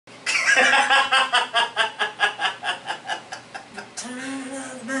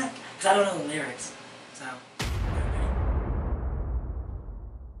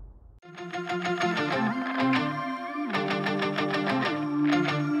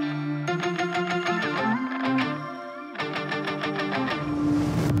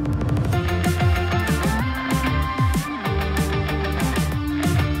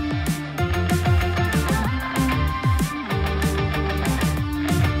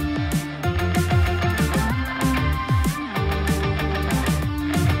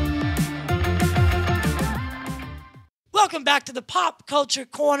welcome back to the Pop Culture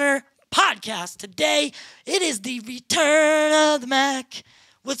Corner podcast. Today, it is the return of the Mac.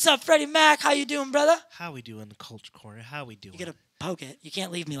 What's up, Freddie Mac? How you doing, brother? How we doing in the Culture Corner? How we doing? You gotta poke it. You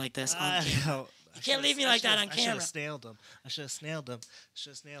can't leave me like this on I camera. know. You can't leave me like that on camera. I should have snailed him. I should have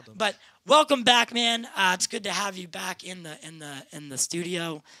snailed him. But welcome back, man. It's good to have you back in the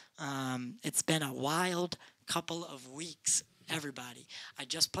studio. It's been a wild couple of weeks, everybody. I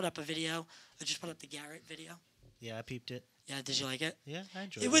just put up a video. I just put up the Garrett video. Yeah, I peeped it. Yeah, did you like it? Yeah, I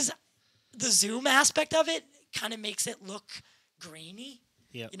enjoyed it. It was the zoom aspect of it kind of makes it look grainy.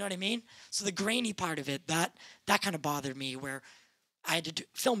 Yeah. You know what I mean? So the grainy part of it, that kind of bothered me, where I had to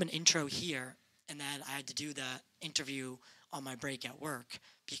film an intro here, and then I had to do the interview on my break at work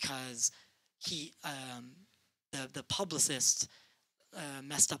because the publicist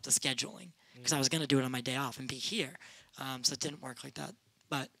messed up the scheduling because I was going to do it on my day off and be here. So it didn't work like that.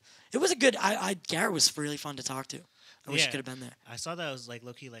 But it was a good. Garrett was really fun to talk to. I wish you could have been there. I saw that it was like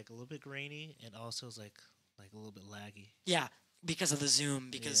low-key, like a little bit grainy, and also it was like a little bit laggy. Yeah, because of the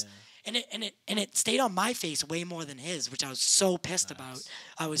zoom. And it stayed on my face way more than his, which I was so pissed about.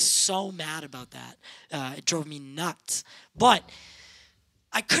 I was so mad about that. It drove me nuts. But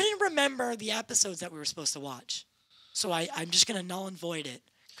I couldn't remember the episodes that we were supposed to watch, so I'm just gonna null and void it.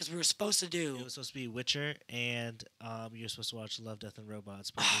 Because we were supposed to do... It was supposed to be Witcher, and you were supposed to watch Love, Death, and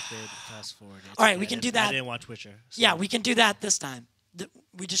Robots, but we could fast forward it. All right, we can do that. I didn't watch Witcher. So. Yeah, we can do that this time.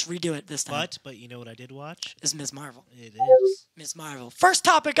 We just redo it this time. But you know what I did watch? Is Ms. Marvel. It is. Ms. Marvel. First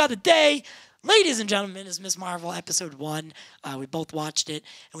topic of the day, ladies and gentlemen, is Ms. Marvel Episode 1. We both watched it,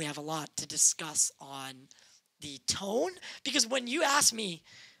 and we have a lot to discuss on the tone. Because when you asked me,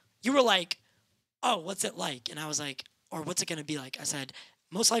 you were like, oh, what's it like? And I was like, or what's it going to be like? I said...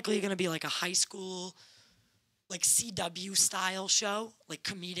 most likely going to be like a high school, like CW style show, like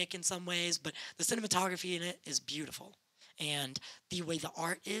comedic in some ways, but the cinematography in it is beautiful. And the way the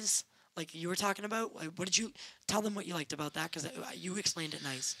art is, like you were talking about, what did you tell them what you liked about that? Because you explained it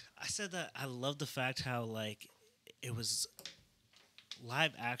nice. I said that I love the fact how like it was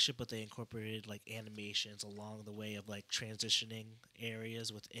live action, but they incorporated like animations along the way of like transitioning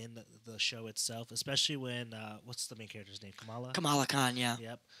areas within the show itself, especially when what's the main character's name? Kamala Khan, yeah.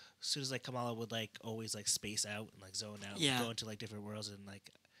 Yep. As soon as like Kamala would like always like space out and like zone out, and go into like different worlds, and like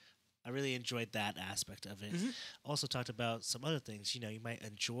I really enjoyed that aspect of it. Mm-hmm. Also talked about some other things. You know, you might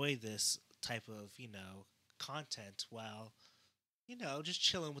enjoy this type of content while just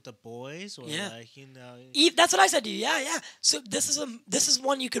chilling with the boys, or That's what I said to you. Yeah. So this is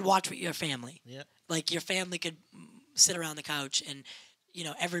one you could watch with your family. Yeah. Like your family could sit around the couch and,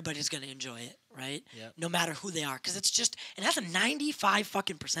 everybody's gonna enjoy it, right? Yeah. No matter who they are, because it has a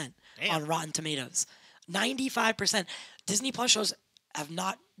 95% on Rotten Tomatoes. 95%. Disney Plus shows have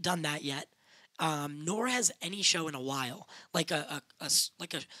not done that yet. Nor has any show in a while, like a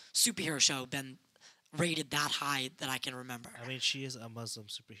superhero show, been rated that high that I can remember. I mean, she is a Muslim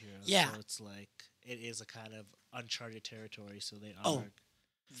superhero. Yeah. So it's like, it is a kind of uncharted territory, so they are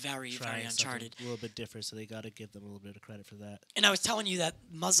very, very uncharted. A little bit different, so they got to give them a little bit of credit for that. And I was telling you that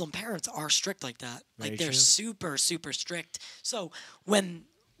Muslim parents are strict like that. Very like, they're true. super, super strict. So when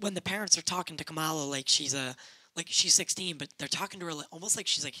the parents are talking to Kamala like she's 16, but they're talking to her almost like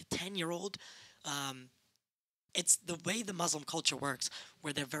she's like a 10-year-old, it's the way the Muslim culture works,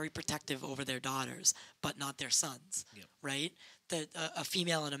 where they're very protective over their daughters, but not their sons, right? A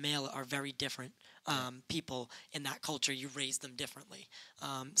female and a male are very different people in that culture. You raise them differently.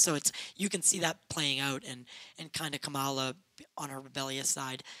 So you can see that playing out, and kind of Kamala on her rebellious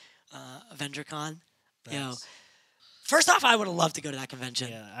side, AvengerCon. First off, I would have loved to go to that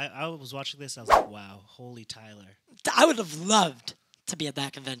convention. Yeah, I was watching this, and I was like, wow, holy Tyler. I would have loved to be at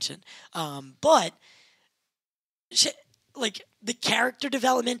that convention. But... like, the character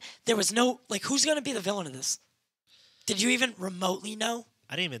development, there was no... like, who's going to be the villain of this? Did you even remotely know?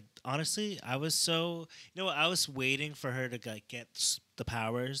 I didn't even... honestly, I was so... I was waiting for her to like get the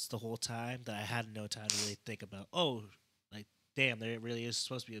powers the whole time that I had no time to really think about, damn, there really is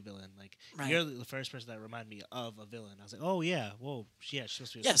supposed to be a villain. Like, you're the first person that reminded me of a villain. I was like, oh, yeah, whoa, yeah, she's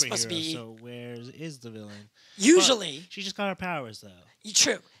supposed to be a superhero, supposed to be... so where is the villain? Usually... but she just got her powers, though.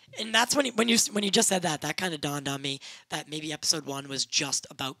 True. And that's when you just said that kind of dawned on me that maybe episode 1 was just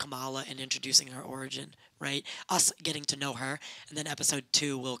about Kamala and introducing her origin, right? Us getting to know her. And then episode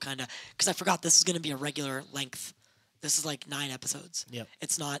 2 will kind of... because I forgot this is going to be a regular length. This is like 9 episodes. Yep.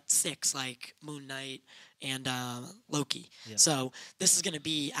 It's not 6 like Moon Knight and Loki. Yep. So this is going to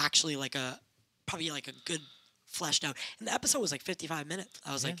be actually probably a good fleshed out. And the episode was like 55 minutes.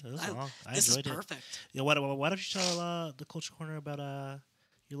 I was this is perfect. Yeah, why don't you tell the Culture Corner about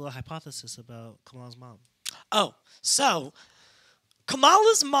your little hypothesis about Kamala's mom? Oh, so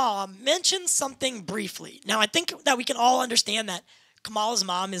Kamala's mom mentioned something briefly. Now, I think that we can all understand that Kamala's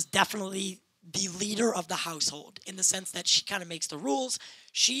mom is definitely the leader of the household in the sense that she kind of makes the rules.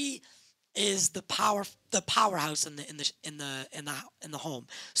 She is the powerhouse in the home.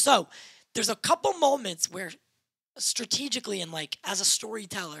 So there's a couple moments where strategically and like as a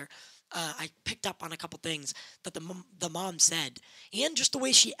storyteller, I picked up on a couple things that the mom said, and just the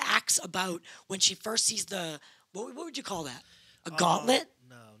way she acts about when she first sees the what would you call that? A gauntlet?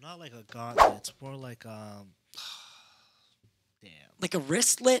 No, not like a gauntlet. It's more like damn. Like a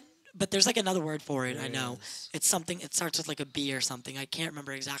wristlet? But there's like another word for it. There I know is. it's something. It starts with like a B or something. I can't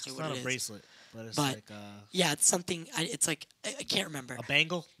remember exactly It's what not it a is. bracelet, but it's But- like Yeah, it's something. It's like I can't remember. a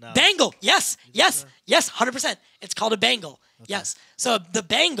bangle. No. Bangle. Yes. Is it Yes. the- Yes. 100%. It's called a bangle. Okay. Yes. So the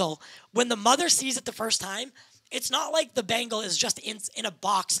bangle, when the mother sees it the first time, it's not like the bangle is just in a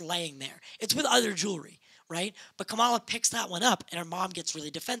box laying there. It's with other jewelry, right? But Kamala picks that one up, and her mom gets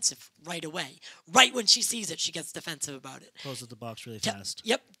really defensive right away. Right when she sees it, she gets defensive about it. Closes the box really Yep, fast.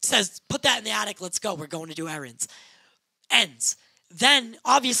 Yep. Says, put that in the attic. Let's go. We're going to do errands. Ends. Then,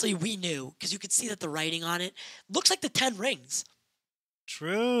 obviously, we knew, because you could see that the writing on it looks like the 10 rings.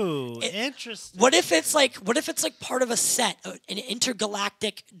 True. It- Interesting. What if it's like part of a set, an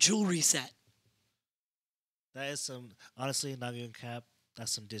intergalactic jewelry set? That is some, honestly, not even cap.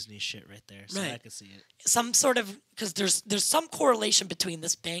 That's some Disney shit right there. So Right. I can see it. Some sort of, because there's some correlation between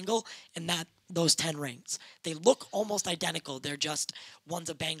this bangle and those 10 rings. They look almost identical. They're just one's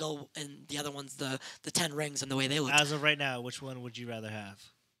a bangle and the other one's the 10 rings and the way they look. As of right now, which one would you rather have?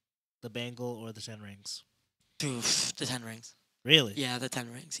 The bangle or the 10 rings? Oof, the 10 rings. Really? Yeah, the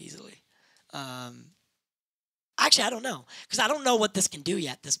 10 rings easily. Actually, I don't know because I don't know what this can do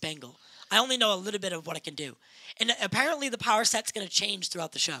yet. This bangle. I only know a little bit of what it can do, and apparently the power set's going to change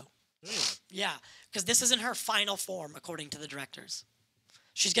throughout the show. Really? Yeah, because this isn't her final form according to the directors.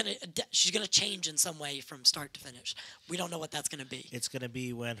 She's gonna change in some way from start to finish. We don't know what that's gonna be. It's going to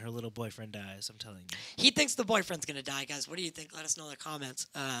be when her little boyfriend dies, I'm telling you. He thinks the boyfriend's gonna die, guys. What do you think? Let us know in the comments.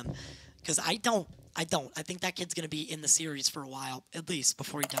 Because I don't. I think that kid's gonna be in the series for a while, at least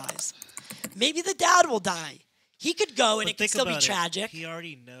before he dies. Maybe the dad will die. He could go, and But it could think still be about it. tragic. He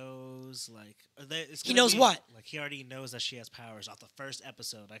already knows, like... it's He gonna knows be- what? Like, he already knows that she has powers off the first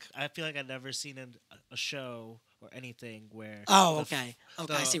episode. Like, I feel like I've never seen a show or anything where... Oh, the okay. f-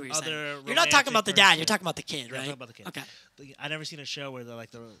 Okay, I see what you're saying. other You're not talking about the dad. You're romantic talking about the kid, Yeah, I'm right? talking about the kid. Okay. I've never seen a show where the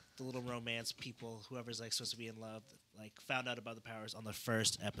little romance people, whoever's like supposed to be in love, like found out about the powers on the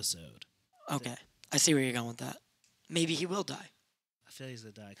first episode. Okay. I see where you're going with that. Maybe he will die. I feel he's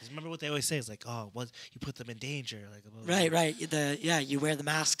gonna die because remember what they always say is like, oh, what you put them in danger, like blah, blah, Right, blah. right. You wear the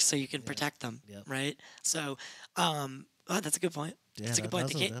mask so you can Yeah. protect them. Yep. Right. So, that's a good point. Yeah, That's a good that- point.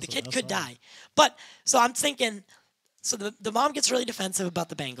 that's The a- kid, that's the a- kid that's could fine. die, but so I'm thinking. So the mom gets really defensive about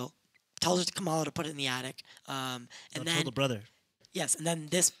the bangle, tells her to Kamala to put it in the attic, and Don't then tell the brother. yes, and then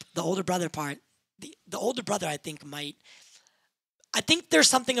the older brother part. The older brother, I think there's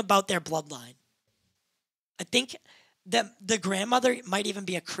something about their bloodline. I think that the grandmother might even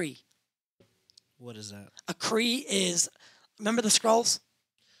be a Cree. What is that? A Cree is, remember the Skrulls?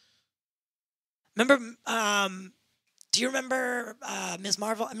 Remember, do you remember Ms.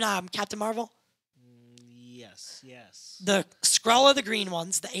 Marvel? No, Captain Marvel? Yes. The Skrull are the green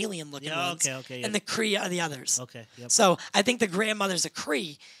ones, the alien-looking Yeah. ones, Okay. Yeah. and the Cree are the others. Okay. Yep. So I think the grandmother's a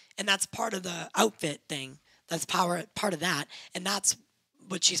Cree, and that's part of the outfit thing. That's part of that, and that's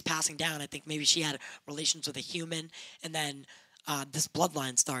what she's passing down. I think maybe she had relations with a human, and then this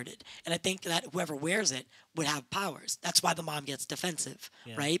bloodline started. And I think that whoever wears it would have powers. That's why the mom gets defensive,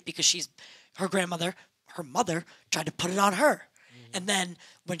 Yeah. right? Because her mother tried to put it on her, and then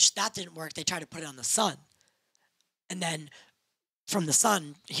when that didn't work, they tried to put it on the son, and then. From the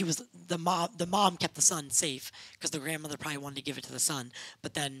son, the mom kept the son safe because the grandmother probably wanted to give it to the son,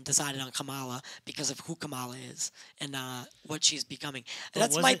 but then decided on Kamala because of who Kamala is and what she's becoming. But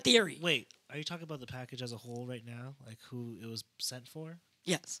That's was my it- theory. Wait, are you talking about the package as a whole right now? Like who it was sent for?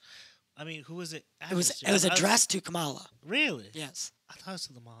 Yes, I mean, who was it? it was addressed to? I was- addressed to Kamala. Really? Yes, I thought it was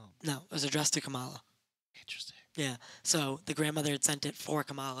to the mom. no, it was addressed to Kamala. Interesting. Yeah, so the grandmother had sent it for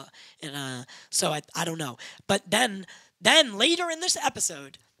Kamala, and so I don't know, but then later in this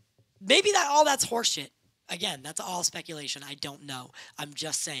episode, maybe that's horseshit. Again, that's all speculation. I don't know. I'm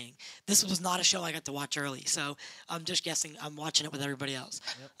just saying this was not a show I got to watch early, so I'm just guessing. I'm watching it with everybody else.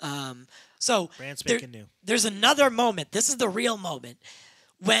 So Brand spanking new. there's another moment. This is the real moment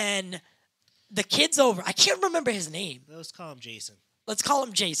when the kid's over. I can't remember his name. Let's call him Jason. Let's call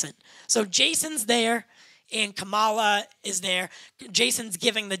him Jason. So Jason's there, and Kamala is there. Jason's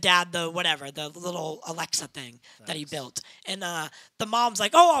giving the dad the little Alexa thing that he built. And the mom's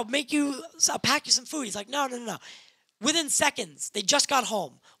like, oh, I'll pack you some food. He's like, no. Within seconds, they just got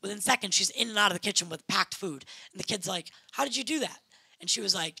home. Within seconds, she's in and out of the kitchen with packed food. And the kid's like, how did you do that? And she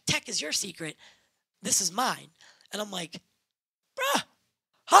was like, tech is your secret. This is mine. And I'm like, bruh,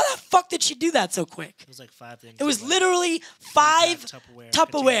 how the fuck did she do that so quick? It was like 5 things. It was literally 5 Tupperwares.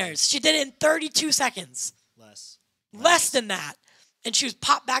 containers. She did it in 32 seconds. Less than that. And she was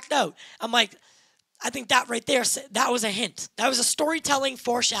popped back out. I'm like, I think that right there, that was a hint. That was a storytelling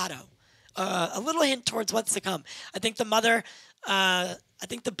foreshadow. A little hint towards what's to come. I think the mother, I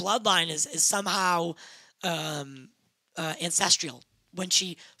think the bloodline is somehow ancestral. When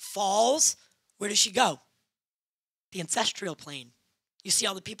she falls, where does she go? The ancestral plane. You see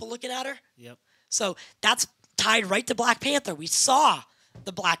all the people looking at her? Yep. So that's tied right to Black Panther. We saw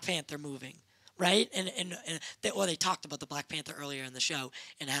the Black Panther moving, right? And they talked about the Black Panther earlier in the show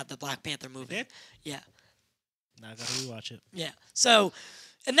and had the Black Panther moving. Did? Yeah. Now I gotta rewatch it. Yeah. So,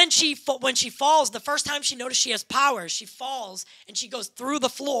 and then when she falls, the first time she noticed she has powers, she falls and she goes through the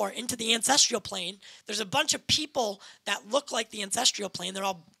floor into the ancestral plane. There's a bunch of people that look like the ancestral plane. They're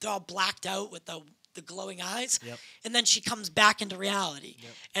all blacked out with the glowing eyes. Yep. And then she comes back into reality.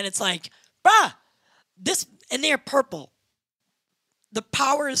 Yep. And it's like, bruh, and they're purple. The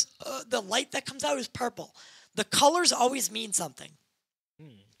powers, the light that comes out is purple. The colors always mean something,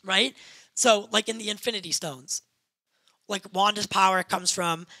 right? So, like in the Infinity Stones, like Wanda's power comes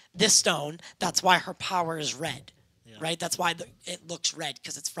from this stone. That's why her power is red, right? That's why it looks red,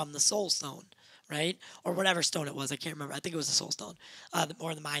 because it's from the Soul Stone, right? Or whatever stone it was. I can't remember. I think it was the Soul Stone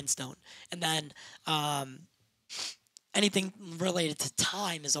or the Mind Stone. And then anything related to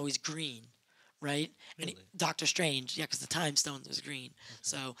time is always green, right? Really? And Doctor Strange, yeah, because the Time Stone was green. Okay.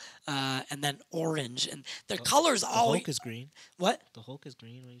 So, and then orange. And their colors always... The Hulk is green. What? The Hulk is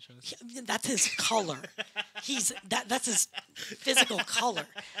green. What are you trying to say? That's his color. That's his physical color.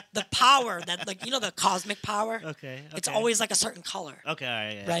 The power, the cosmic power. Okay. It's always like a certain color. Okay, all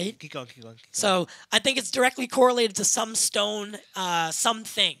right. Yeah. Right? Keep going. So I think it's directly correlated to some stone,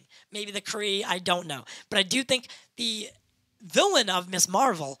 something. Maybe the Kree, I don't know. But I do think the villain of Miss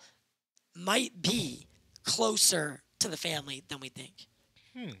Marvel might be closer to the family than we think.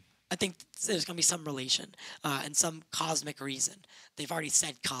 I think there's going to be some relation and some cosmic reason. They've already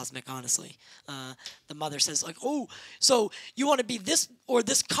said cosmic, honestly. The mother says, like, oh, so you want to be this or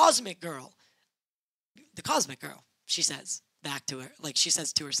this cosmic girl? The cosmic girl, she says back to her. Like, she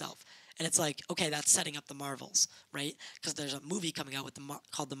says to herself. And it's like, okay, that's setting up the Marvels, right? Because there's a movie coming out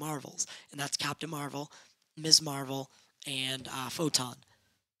called The Marvels. And that's Captain Marvel, Ms. Marvel, and Photon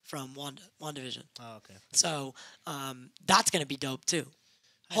from WandaVision. Oh, okay. So that's going to be dope, too.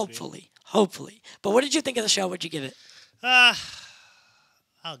 Hopefully. But what did you think of the show? What'd you give it?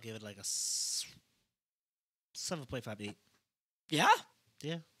 I'll give it like a 7.58. Yeah?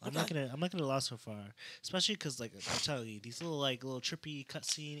 Yeah, I'm not gonna lie so far, especially because like I'm telling you, these little trippy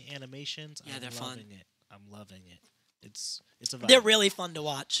cutscene animations. Yeah, they're fun. I'm loving it. It's a vibe. They're really fun to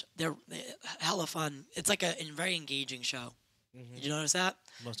watch. They're hella fun. It's like a very engaging show. Mm-hmm. Did you notice that?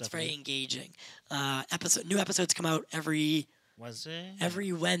 Most it's definitely. Very engaging. New episodes come out every Wednesday.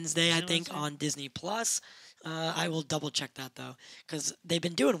 Every Wednesday, I think, on Disney Plus. I will double check that though, because they've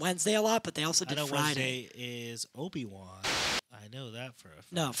been doing Wednesday a lot, but they also did Friday. Wednesday is Obi-Wan. I know that for a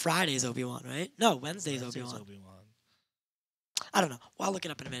fact. No, Friday's Obi-Wan, right? No, Wednesday's Obi-Wan. I don't know. Well, I'll look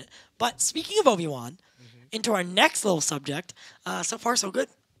it up in a minute. But speaking of Obi-Wan, into our next little subject. So far, so good.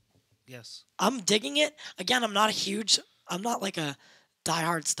 Yes. I'm digging it. Again, I'm not like a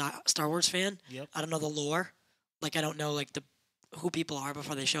diehard Star Wars fan. Yep. I don't know the lore. Like, I don't know like who people are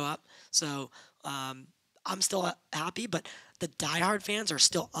before they show up. So I'm still happy, but the diehard fans are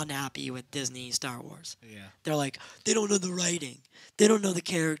still unhappy with Disney Star Wars. Yeah. They're like, they don't know the writing. They don't know the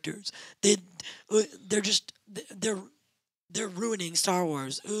characters. They're ruining Star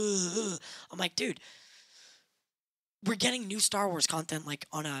Wars. I'm like, dude, we're getting new Star Wars content like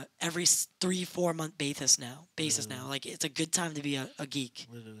on a every 3-4 month basis now. Like, it's a good time to be a geek.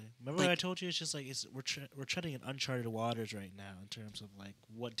 Literally. Remember what I told you? It's just like we're treading in uncharted waters right now in terms of like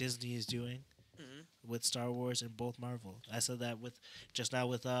what Disney is doing with Star Wars and both Marvel. I said that with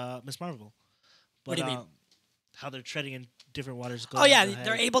Miss Marvel. But, what do you mean? How they're treading in different waters. Oh yeah,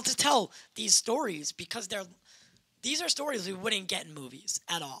 they're able to tell these stories because these are stories we wouldn't get in movies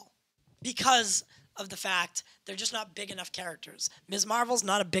at all because of the fact they're just not big enough characters. Ms. Marvel's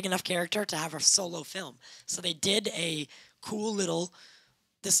not a big enough character to have a solo film. So they did a cool little,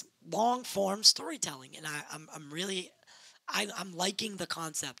 this long form storytelling. And I'm liking the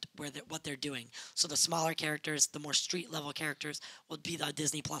concept what they're doing. So the smaller characters, the more street level characters, will be the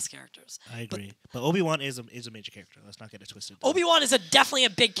Disney Plus characters. I agree. But Obi-Wan is a major character. Let's not get it twisted. Obi-Wan is definitely a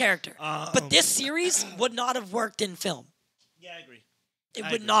big character. But this series would not have worked in film. Yeah, I agree. It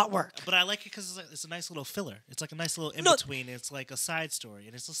would not work. But I like it because it's a nice little filler. It's like a nice little in-between. It's like a side story,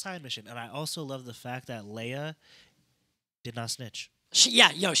 and it's a side mission. And I also love the fact that Leia did not snitch.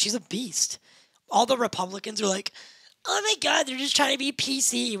 She's a beast. All the Republicans are like, oh my God, they're just trying to be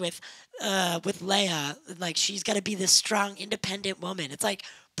PC with Leia. Like, she's got to be this strong, independent woman. It's like,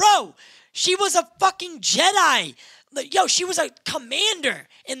 bro, she was a fucking Jedi. She was a commander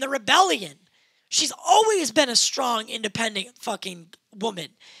in the rebellion. She's always been a strong, independent fucking woman.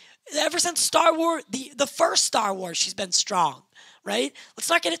 Ever since Star Wars, the first Star Wars, she's been strong, right? Let's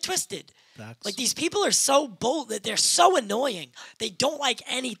not get it twisted. Facts. Like, these people are so bold that they're so annoying. They don't like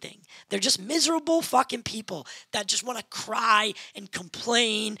anything. They're just miserable fucking people that just want to cry and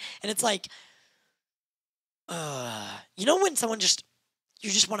complain. And it's like, when someone you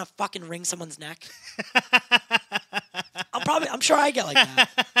just want to fucking wring someone's neck? I'm sure I get like that.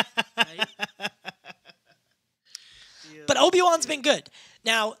 Right? But Obi-Wan's been good.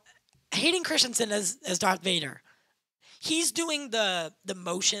 Now, Hayden Christensen as Darth Vader, he's doing the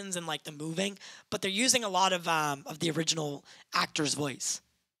motions and like the moving, but they're using a lot of the original actor's voice.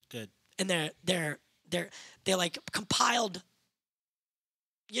 Good. And they're like compiled.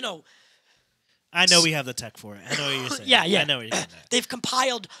 I know we have the tech for it. I know what you're saying. Yeah. I know what you're saying. They've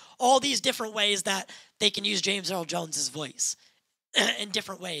compiled all these different ways that they can use James Earl Jones's voice in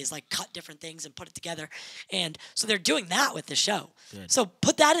different ways, like cut different things and put it together. And so they're doing that with the show. Good. So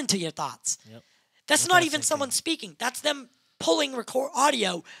put that into your thoughts. Yep. That's not even someone speaking. That's them pulling record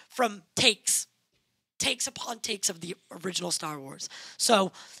audio from takes upon takes of the original Star Wars.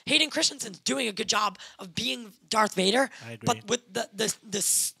 So Hayden Christensen's doing a good job of being Darth Vader. I agree. But with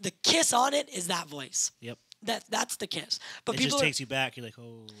the kiss on it is that voice. Yep. That's the kiss. But it just takes you back. You're like,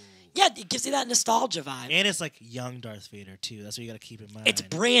 oh. Yeah, it gives you that nostalgia vibe. And it's like young Darth Vader too. That's what you got to keep in mind. It's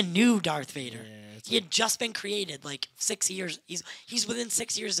brand new Darth Vader. Yeah, he had just been created like 6 years. He's within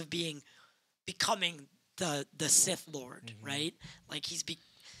 6 years of becoming the Sith Lord, right? Like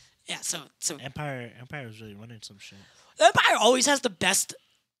so Empire was really running some shit. The Empire always has the best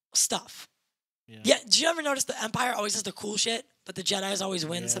stuff. Yeah. Did you ever notice the Empire always has the cool shit, but the Jedi's always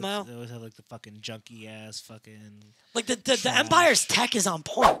win somehow? They always have like the fucking junky ass fucking. Like the Empire's tech is on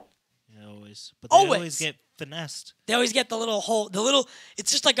point. Yeah, always. But they always get finessed. They always get the little hole.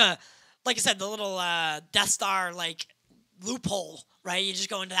 It's just like I said, the little Death Star like loophole, right? You just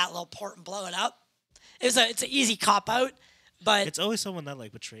go into that little port and blow it up. It's an easy cop out. But it's always someone that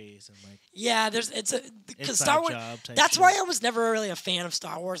like betrays and like because Star Wars. That's why I was never really a fan of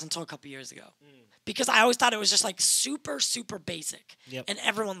Star Wars until a couple years ago, because I always thought it was just like super super basic, and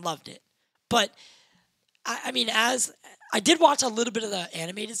everyone loved it. But I mean, as I did watch a little bit of the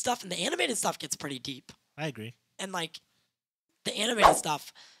animated stuff, and the animated stuff gets pretty deep. I agree. And like the animated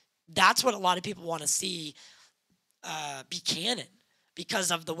stuff, that's what a lot of people want to see be canon.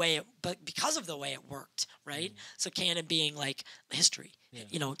 Because of the way it worked, right? So canon being like history,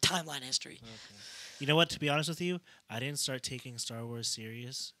 timeline history. Okay. You know what? To be honest with you, I didn't start taking Star Wars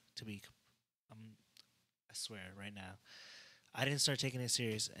serious. I swear right now, I didn't start taking it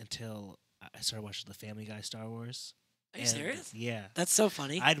serious until I started watching the Family Guy Star Wars. Are you serious? Yeah, that's so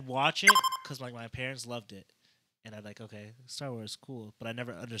funny. I'd watch it because like my parents loved it. And I'd like, okay, Star Wars is cool. But I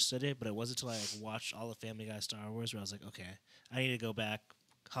never understood it. But it wasn't until I watched all the Family Guy Star Wars where I was like, okay, I need to go back,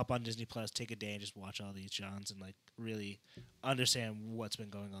 hop on Disney Plus, take a day, and just watch all these Johns and like really understand what's been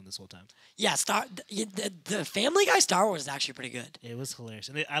going on this whole time. Yeah, the Family Guy Star Wars is actually pretty good. It was hilarious.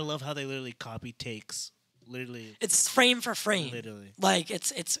 And I love how they literally copy takes. Literally, it's frame for frame. Literally, like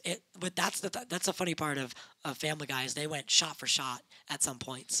but that's the funny part of Family Guy is they went shot for shot at some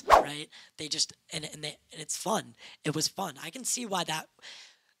points, right? They just and it's fun. It was fun. I can see why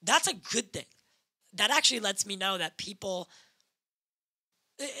that's a good thing. That actually lets me know that people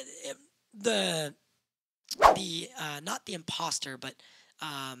the not the imposter, but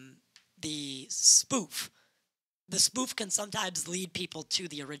the spoof. The spoof can sometimes lead people to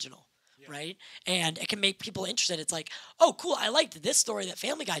the original. Right? And it can make people interested. It's like, oh, cool, I liked this story that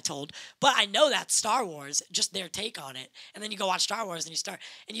Family Guy told, but I know that's Star Wars, just their take on it. And then you go watch Star Wars and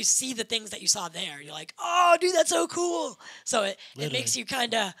you see the things that you saw there. You're like, oh, dude, that's so cool. So it makes you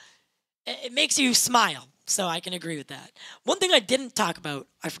it makes you smile. So I can agree with that. One thing I didn't talk about,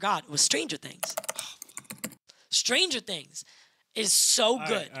 I forgot, was Stranger Things. Stranger Things is so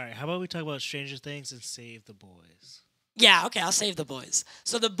good. All right, how about we talk about Stranger Things and Save the Boys? Yeah, okay, I'll save The Boys.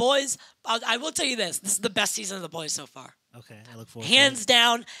 So The Boys, I will tell you this is the best season of The Boys so far. Okay, I look forward to Hands it.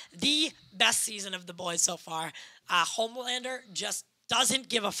 down, the best season of The Boys so far. Homelander just doesn't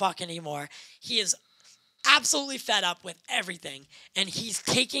give a fuck anymore. He is absolutely fed up with everything, and he's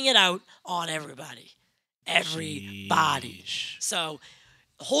taking it out on everybody. Everybody. Sheesh. So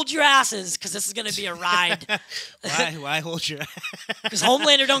hold your asses, because this is going to be a ride. Why hold your Because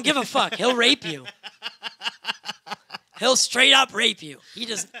Homelander don't give a fuck. He'll rape you. He'll straight up rape you. He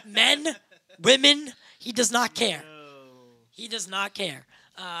does. Men, women, he does not care. He does not care.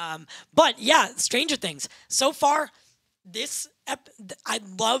 But yeah, Stranger Things. So far, I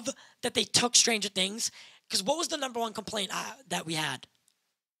love that they took Stranger Things. Because what was the number one complaint that we had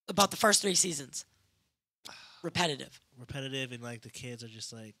about the first 3 seasons? Repetitive. Repetitive, and like the kids are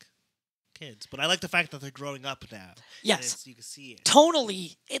just like kids. But I like the fact that they're growing up now. Yes. You can see it.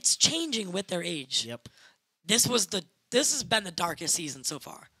 Tonally, it's changing with their age. Yep. This has been the darkest season so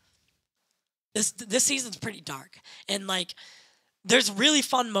far. This season's pretty dark, and like, there's really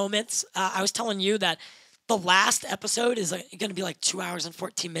fun moments. I was telling you that the last episode is going to be like 2 hours and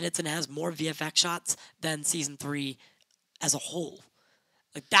 14 minutes, and it has more VFX shots than season 3 as a whole.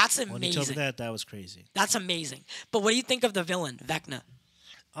 Like, that's amazing. When you told me that was crazy. That's amazing. But what do you think of the villain, Vecna?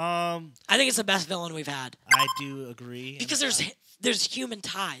 I think it's the best villain we've had. I do agree. Because there's human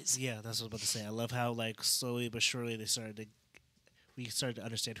ties. Yeah, that's what I was about to say. I love how like slowly but surely we started to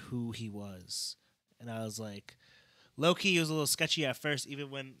understand who he was. And I was like, low-key, it was a little sketchy at first,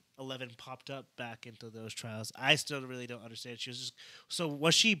 even when 11 popped up back into those trials. I still really don't understand. So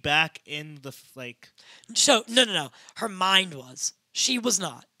was she back in the So no. Her mind was. She was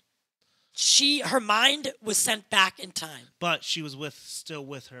not. Her mind was sent back in time. But she was still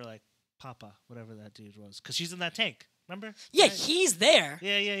with her like Papa, whatever that dude was, because she's in that tank. Remember? Yeah, right? He's there.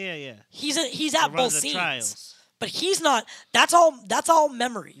 Yeah. He's at both scenes. Trials. But he's not. That's all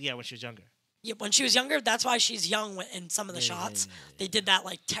memory. Yeah, when she was younger. Yeah, when she was younger, that's why she's young in some of the shots. Yeah. They did that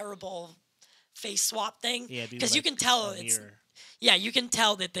like terrible face swap thing. Yeah, because you can tell it's. Mirror. Yeah, you can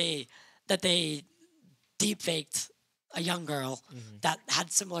tell that they deep faked a young girl that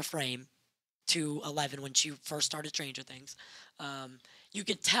had similar frame to 11 when she first started Stranger Things. You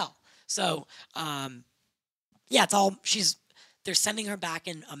could tell. So, yeah, it's all they're sending her back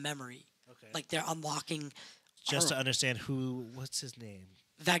in a memory. Okay. Like they're unlocking. Just to understand what's his name?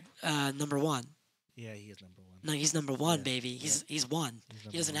 Number 1. Yeah, he is number 1. No, he's number 1, Yeah. baby. He's 1.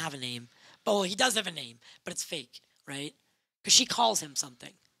 He doesn't 1. have a name. But well, he does have a name, but it's fake, right? Because she calls him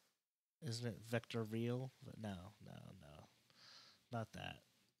something. Isn't it Vector Real? No. Not that.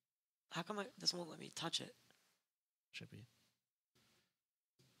 How come this won't let me touch it? Should be.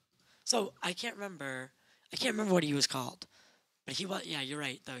 So I can't remember what he was called. But he was. Yeah, you're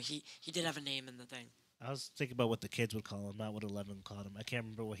right. Though he did have a name in the thing. I was thinking about what the kids would call him, not what 11 called him. I can't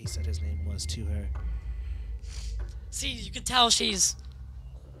remember what he said his name was to her. See, you can tell it's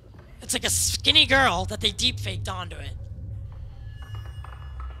like a skinny girl that they deep faked onto it.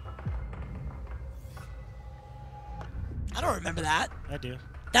 I don't remember that. I do.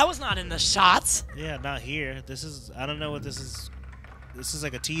 That was not in the shots. Yeah, not here. I don't know what this is. This is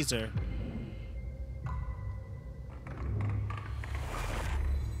like a teaser.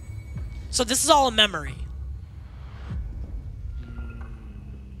 So this is all a memory.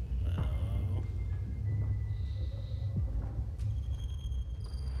 No.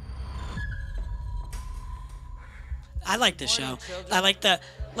 I like this show. I like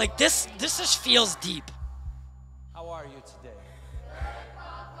this just feels deep. How are you today?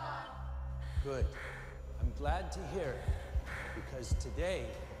 Good. I'm glad to hear it, because today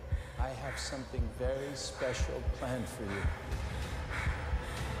I have something very special planned for you.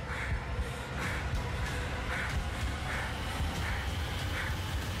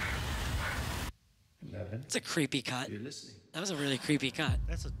 It's a creepy cut. You're listening. That was a really creepy cut.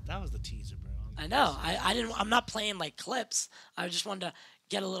 That was the teaser, bro. I know. I'm not playing like clips. I just wanted to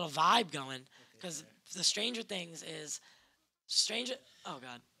get a little vibe going, because the Stranger Things is Stranger. Oh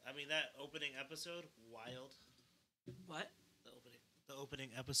God. I mean, that opening episode, wild. What? The opening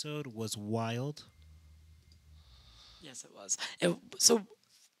episode was wild. Yes, it was. So,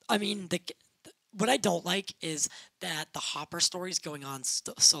 I mean, what I don't like is that the Hopper story is going on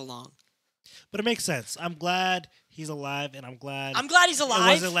so long. But it makes sense. I'm glad he's alive, and I'm glad he's alive.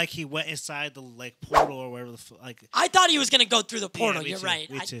 It wasn't like he went inside the portal or wherever I thought he was gonna go through the portal. Yeah, You're too, right.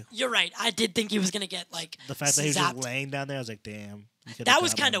 Me too. You're right. I did think he was gonna get the fact that he was just zapped. laying down there. I was like, damn. That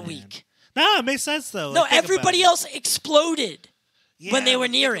was kind of weak. No, it makes sense though. No, Like, think about everybody it. else exploded when they were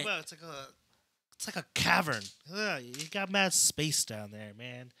but near think it. about It's like a cavern. Ugh, you got mad space down there,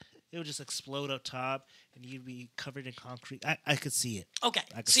 man. it would just explode up top, and you'd be covered in concrete. I could see it. Okay,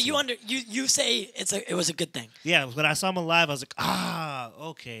 I could so see you say it was a good thing. Yeah, when I saw him alive, I was like,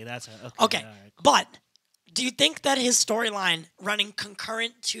 okay, that's okay. Okay, all right, cool. but do you think that his storyline running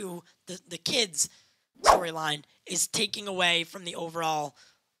concurrent to the kids' storyline is taking away from the overall?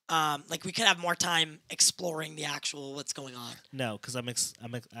 Like we could have more time exploring the actual what's going on. No, because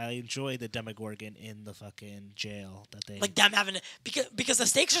I enjoy the Demogorgon in the fucking jail that they Like them having because the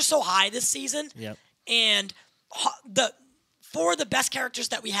stakes are so high this season. Yep. And the best characters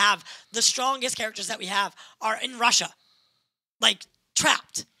that we have, the strongest characters that we have are in Russia, like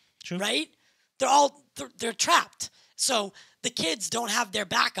trapped. True. Right? They're trapped. So the kids don't have their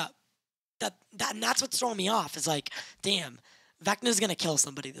backup. And that's what's throwing me off. Is like, damn, Vecna's gonna kill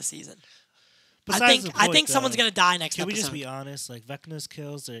somebody this season. Besides I think someone's gonna die next Can episode. we just be honest? Like Vecna's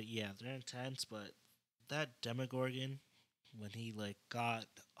kills are they're intense, but that Demogorgon when he like got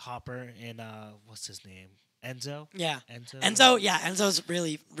Hopper and what's his name? Enzo? Yeah. Enzo? Enzo's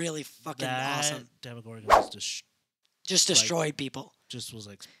really, really fucking awesome. Demogorgon was Just destroyed people. Just was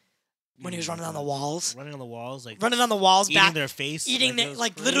like when he was running on the walls. Running on the walls, eating their face.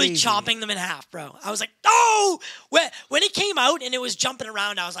 Literally chopping them in half, bro. I was like, no! When it came out and it was jumping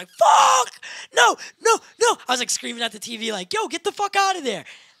around, I was like, fuck! No! I was like screaming at the TV like, yo, get the fuck out of there.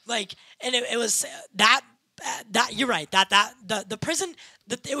 Like, and it was that you're right. The prison,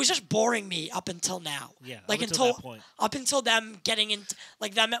 it was just boring me up until now. Yeah, like up until them getting into,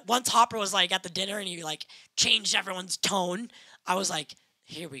 like them, once Hopper was like at the dinner and he like changed everyone's tone, I was like,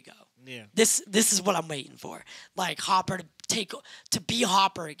 here we go. Yeah. This is what I'm waiting for. Like Hopper to be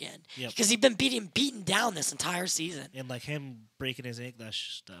Hopper again. Because he's been beaten down this entire season. And like him breaking his ankle,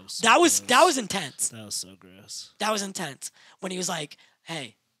 that was intense. That was so gross. That was intense. When he was like,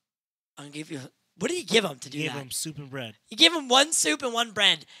 hey, I'm gonna give you, what did he give him to do that? He gave him soup and bread. He gave him one soup and one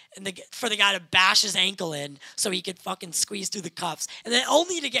bread for the guy to bash his ankle in so he could fucking squeeze through the cuffs. And then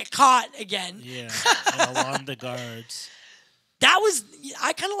only to get caught again. Yeah. And alarm the guards.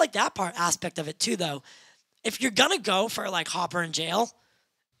 I kind of like that aspect of it too, though. If you're gonna go for like Hopper in jail,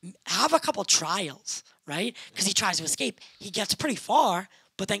 have a couple trials, right? Because he tries to escape. He gets pretty far,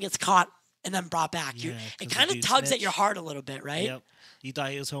 but then gets caught and then brought back. Yeah, it kind of tugs at your heart a little bit, right? Yep. You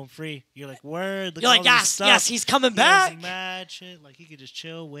thought he was home free. You're like, word. You're like, yes, he's coming back. Mad shit. Like he could just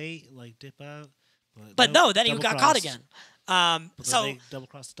chill, wait, like dip out. But no, then he got caught again. So they double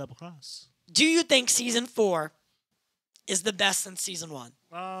cross. Do you think season 4 is the best since season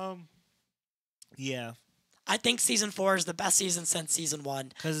 1? Yeah. I think season 4 is the best season since season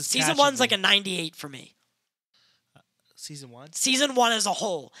 1. Season 1's like a 98 for me. Season 1? Season 1 as a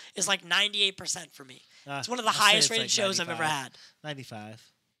whole is like 98% for me. It's one of the highest rated shows 95. I've ever had.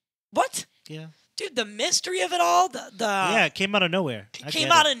 95. What? Yeah. Dude, the mystery of it all, yeah, it came out of nowhere. It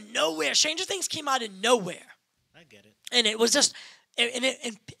came out of nowhere. Stranger Things came out of nowhere. I get it. And it was just, and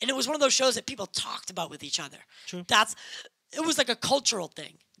it was one of those shows that people talked about with each other. True. It was like a cultural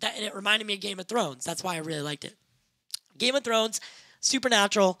thing. And it reminded me of Game of Thrones. That's why I really liked it. Game of Thrones,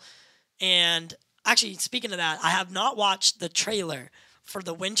 Supernatural, and actually, speaking of that, I have not watched the trailer for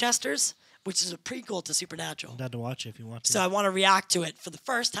the Winchesters, which is a prequel to Supernatural. I'm down to watch it if you want to. So I want to react to it for the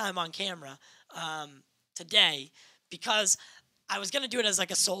first time on camera today because I was gonna do it as like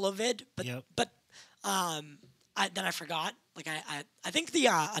a solo vid, but then I forgot. Like I think the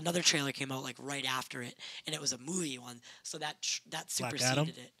another trailer came out like right after it, and it was a movie one, so that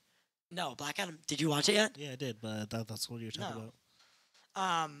superseded it. No, Black Adam. Did you watch it yet? Yeah, I did, but that's what you were talking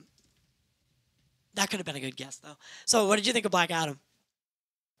about. That could have been a good guess though. So what did you think of Black Adam?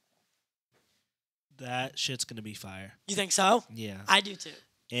 That shit's gonna be fire. You think so? Yeah, I do too.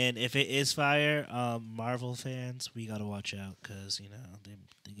 And if it is fire, Marvel fans, we gotta watch out because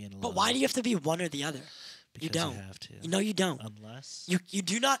they get a lot. But why do you have to be one or the other? Because you don't. You have to. No, you don't. Unless you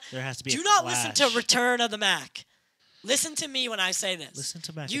do not. There has to be. Do not listen to Return of the Mac. Listen to me when I say this. Listen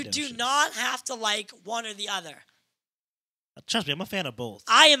to Mac. You do not have to like one or the other. Trust me, I'm a fan of both.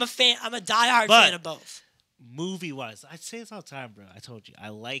 I am a fan. I'm a diehard fan of both. Movie-wise, I say this all the time, bro. I told you, I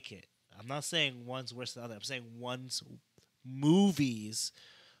like it. I'm not saying one's worse than the other. I'm saying one's movies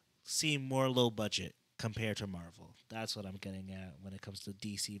seem more low budget compared to Marvel. That's what I'm getting at when it comes to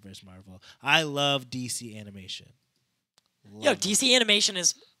DC versus Marvel. I love DC animation. DC animation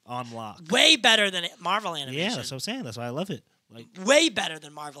is on lock. Way better than Marvel animation. Yeah, that's what I'm saying. That's why I love it. Like way better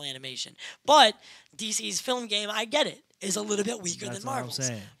than Marvel animation. But DC's film game, I get it, is a little bit weaker than Marvel's. What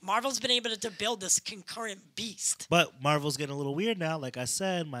I'm saying. Marvel's been able to build this concurrent beast. But Marvel's getting a little weird now. Like I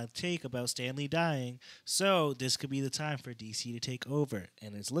said, my take about Stan Lee dying. So this could be the time for DC to take over.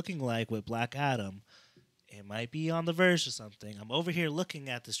 And it's looking like with Black Adam, it might be on the verge of something. I'm over here looking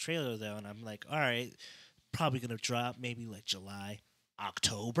at this trailer though, and I'm like, all right, probably gonna drop maybe like July,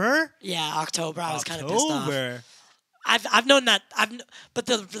 October. Yeah, October. I was kind of pissed off. October. I've known that. But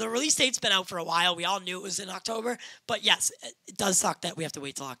the release date's been out for a while. We all knew it was in October. But yes, it does suck that we have to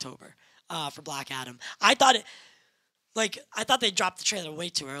wait till October for Black Adam. I thought they dropped the trailer way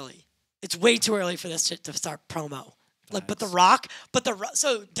too early. It's way too early for this shit to start promo. Like, but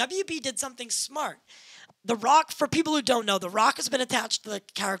so WB did something smart. The Rock, for people who don't know, The Rock has been attached to the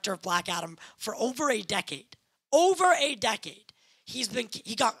character of Black Adam for over a decade. Over a decade. He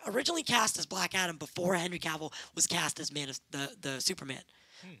got originally cast as Black Adam before Henry Cavill was cast as the Superman.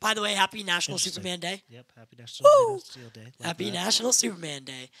 By the way, happy National Superman Day. Yep, happy National Man of Steel Day. Happy National Superman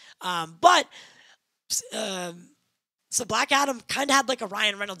Day. So Black Adam kind of had like a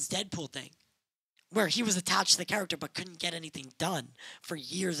Ryan Reynolds Deadpool thing, where he was attached to the character but couldn't get anything done for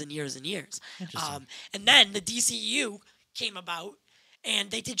years and years and years. And then the DCEU came about.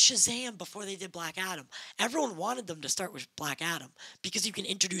 And they did Shazam before they did Black Adam. Everyone wanted them to start with Black Adam because you can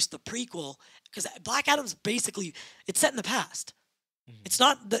introduce the prequel. Because Black Adam's basically, it's set in the past. Mm-hmm. It's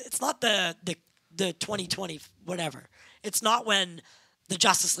not the 2020 whatever. It's not when the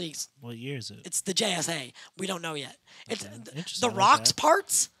Justice League's. What year is it? It's the JSA. We don't know yet. Okay. It's the Rock's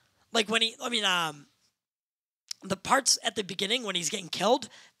parts. Like when the parts at the beginning when he's getting killed.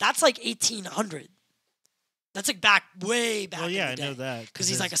 That's like 1800. That's like way back. Oh yeah, in the I know that because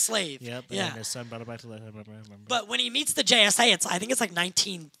he's like a slave. Yep, yeah. And his son brought him back to life. I remember. But when he meets the JSA, I think it's like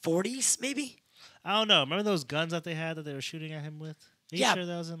 1940s, maybe. I don't know. Remember those guns that they had that they were shooting at him with? Are you sure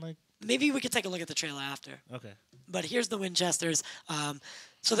that was in like? Maybe we could take a look at the trailer after. Okay. But here's the Winchesters.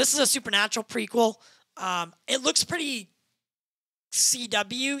 So this is a supernatural prequel. It looks pretty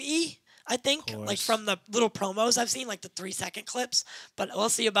CW-y. I think, like from the little promos I've seen, like the 3-second clips. But we'll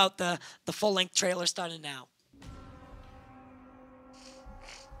see about the full-length trailer starting now.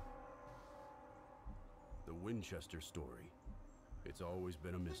 The Winchester story. It's always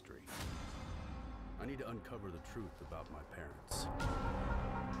been a mystery. I need to uncover the truth about my parents.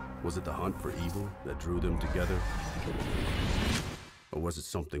 Was it the hunt for evil that drew them together? Or was it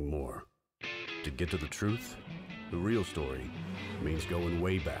something more? To get to the truth, the real story means going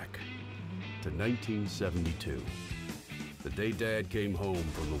way back to 1972. The day Dad came home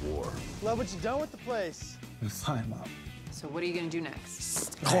from the war. Love what you done with the place. It's fine, Mom. So what are you gonna do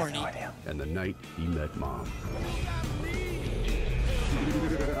next? Corny. I have no idea. And the night he met Mom.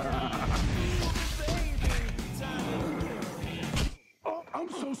 Oh, I'm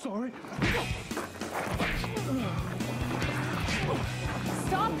so sorry.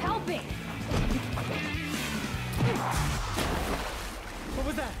 Stop helping! What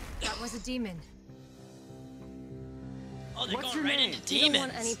was that? That was a demon. Oh, they're What's going your right name? into You demons.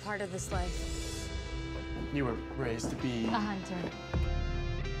 don't want any part of this life. You were raised to be... A hunter.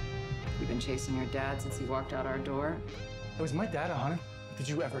 You've been chasing your dad since he walked out our door? Was my dad a hunter? Did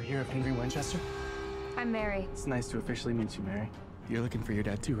you ever hear of Henry Winchester? I'm Mary. It's nice to officially meet you, Mary. You're looking for your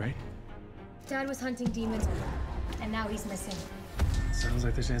dad too, right? Dad was hunting demons, and now he's missing. Sounds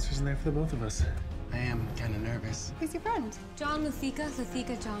like there's answers in there for the both of us. I am kind of nervous. Who's your friend? John Luthika,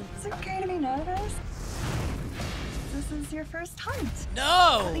 Luthika John. Is it okay to be nervous? This is your first hunt.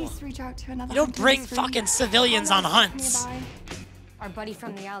 No! At least reach out to another You don't hunter bring this week. fucking civilians on Someone hunts. nearby. Our buddy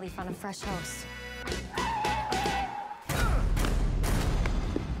from the alley found a fresh host.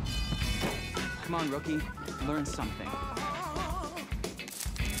 Come on, rookie. Learn something.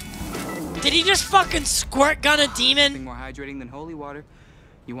 Did he just fucking squirt gun a Something demon? more hydrating than holy water.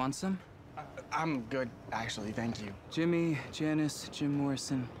 You want some? I'm good, actually. Thank you. Jimmy, Janice, Jim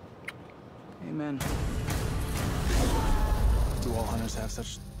Morrison. Amen. Do all hunters have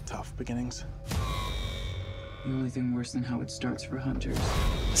such tough beginnings? The only thing worse than how it starts for hunters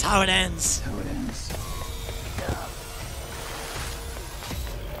That's how it ends. is how it ends.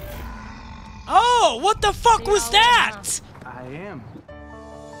 Oh, what the fuck was that? I am.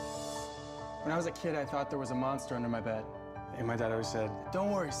 When I was a kid, I thought there was a monster under my bed. And my dad always said, "Don't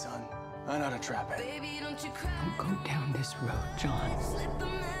worry, son. I know how to trap it." Don't go down this road, John.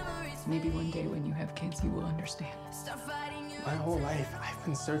 Maybe one day when you have kids, you will understand. My whole life, I've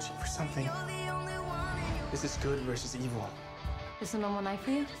been searching for something. This is good versus evil. Is the normal night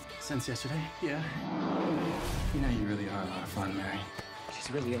for you? Since yesterday, yeah. You know, you really are a lot of fun, Mary.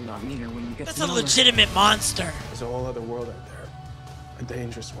 She's really a lot meaner when you get That's to a know her. legitimate monster. There's a whole other world out there. A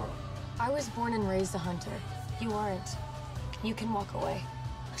dangerous world. I was born and raised a hunter. You aren't. You can walk away.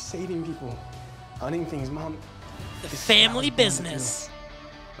 Saving people. Hunting things, Mom. The This is family what I was born to business.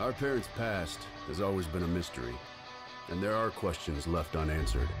 Our parents' past has always been a mystery, and there are questions left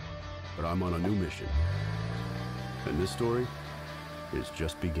unanswered. But I'm on a new mission. And this story is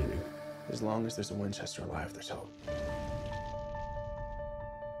just beginning. As long as there's a Winchester alive, there's hope.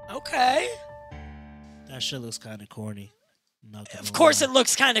 Okay. That shit looks kind of corny. Of course, it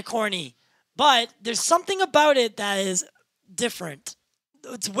looks kind of corny, but there's something about it that is different.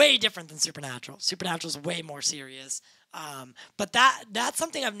 It's way different than Supernatural. Supernatural is way more serious. But that's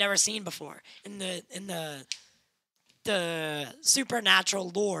something I've never seen before. In the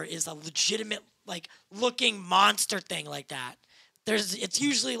Supernatural lore is a legitimate like looking monster thing like that. It's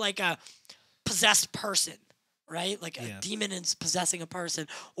usually like a possessed person, right? Like a demon is possessing a person,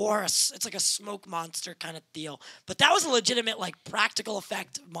 or it's like a smoke monster kind of deal. But that was a legitimate like practical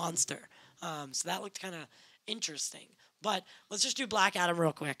effect monster. So that looked kind of interesting. But let's just do Black Adam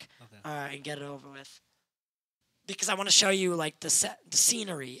real quick, and get it over with. Because I want to show you like the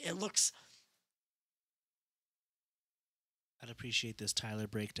scenery. It looks. I'd appreciate this Tyler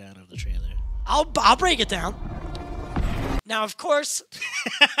breakdown of the trailer. I'll break it down. Now, of course.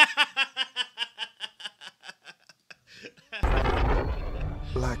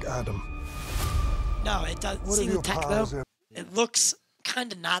 Black Adam. No, it does. What See are the your tech powers though? in? It looks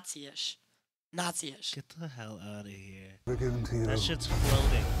kind of Nazi-ish. Nazi-ish. Get the hell out of here. We're given to you. That shit's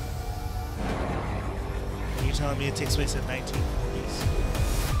floating. Are you telling me it takes place in 1940s?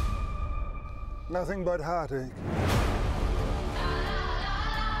 Nothing but heartache.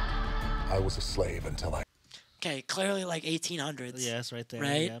 I was a slave until I... Okay, clearly like 1800s. Yes, right there.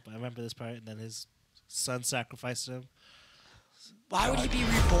 Right? Yep, I remember this part. And then his son sacrificed him. Why would he be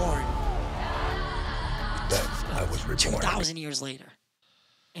reborn? Then I was reborn. 2,000 years later.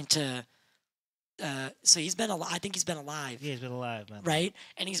 Into... so he's been alive. I think he's been alive. Yeah, he's been alive, man. Right?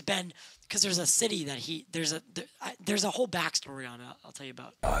 And he's been... Because there's a city that there's a whole backstory on it I'll tell you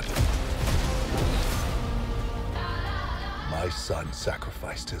about. God. My son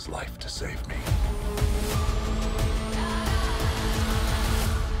sacrificed his life to save me.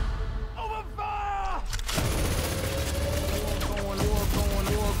 Over fire! War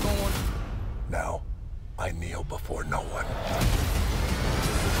going. Now, I kneel before no one.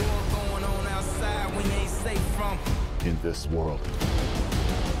 War going on outside we ain't safe from. In this world.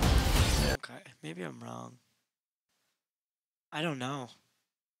 Okay, maybe I'm wrong. I don't know.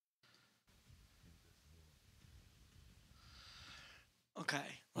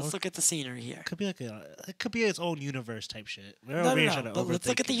 Okay, let's look at the scenery here. Could be like it could be its own universe type shit. No. But let's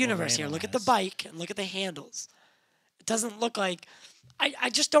look at the universe here. Look at the bike and look at the handles. It doesn't look like.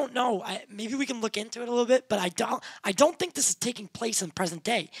 I just don't know. Maybe we can look into it a little bit, but I don't think this is taking place in present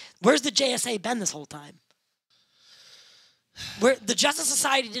day. Where's the JSA been this whole time? Where the Justice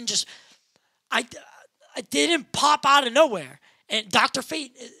Society didn't just. I didn't pop out of nowhere. And Dr.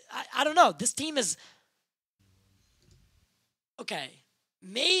 Fate. I don't know. This team is. Okay.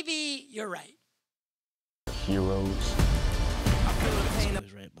 Maybe you're right. Heroes.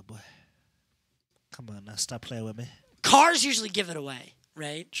 He's right, my boy. Come on now, stop playing with me. Cars usually give it away,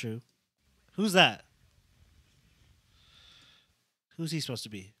 right? True. Who's that? Who's he supposed to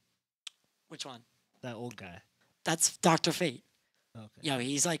be? Which one? That old guy. That's Dr. Fate. Okay. Yo,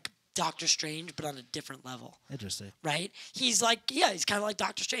 he's like Doctor Strange, but on a different level. Interesting. Right? He's like, he's kind of like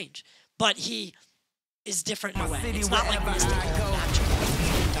Doctor Strange, but he is different in a way. It's not like mystical and magical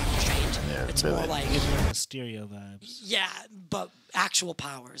like Doctor Strange. It's more like Mysterio vibes. Yeah, but actual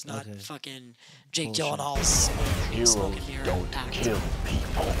powers, not fucking Jake Bullshit. Gyllenhaal's smoke and mirror Don't act. kill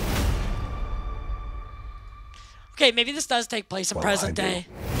people. Okay, maybe this does take place in Well, present I do. day.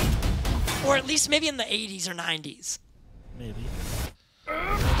 Or at least maybe in the 80s or 90s. Maybe.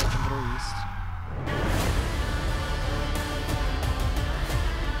 Middle East.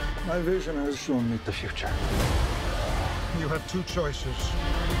 My vision has shown me the future. You have two choices.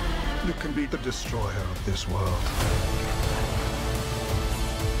 You can be the destroyer of this world,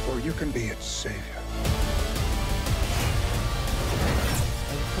 or you can be its savior.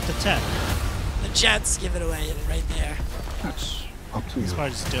 Put the tech. The Jets give it away right there. That's up to you. This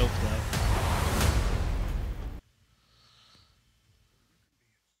part is dope, though.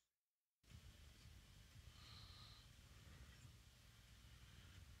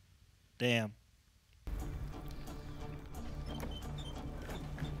 Damn.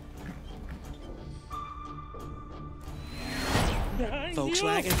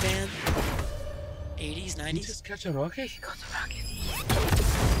 Volkswagen van. 80s, 90s. Just catch a rocket? He got a rocket.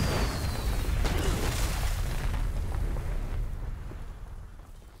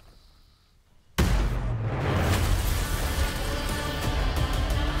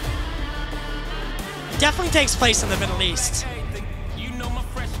 Definitely takes place in the Middle East. You know my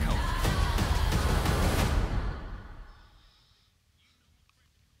fresh coat.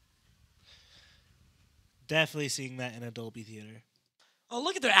 definitely seeing that in a Dolby theater. Oh,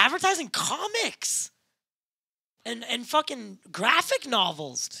 look at they're advertising comics and fucking graphic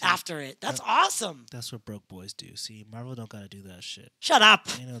novels after it. That's awesome. That's what broke boys do. See, Marvel don't gotta do that shit. Shut up.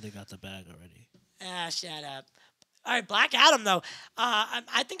 They know they got the bag already. Shut up. All right, Black Adam though.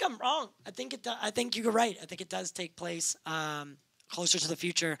 I think I'm wrong. I think you're right. I think it does take place closer to the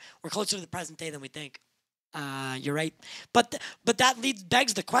future or closer to the present day than we think. You're right. But that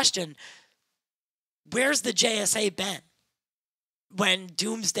begs the question: where's the JSA been when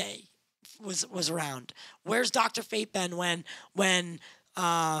Doomsday was around? Where's Dr. Fate been when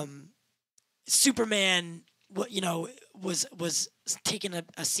Superman was taking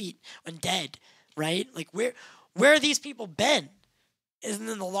a seat when dead, right? Like where are these people been in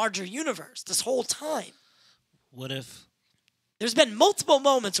the larger universe this whole time? What if there's been multiple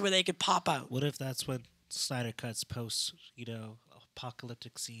moments where they could pop out? What if that's when Snyder Cuts post,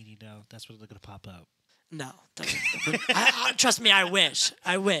 apocalyptic scene, that's when they're gonna pop out? No, trust me, I wish,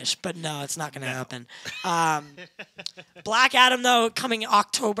 but no, it's not going to happen. Black Adam, though, coming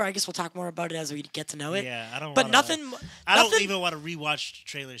October. I guess we'll talk more about it as we get to know it. Yeah, I don't. But I don't even want to rewatch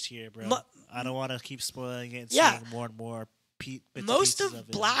trailers here, bro. I don't want to keep spoiling it. And seeing more and more. Most of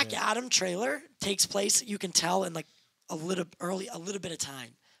Black Adam trailer takes place. You can tell in like a little bit of time.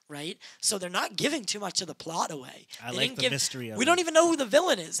 Right? So they're not giving too much of the plot away. I like the mystery of it. We don't even know who the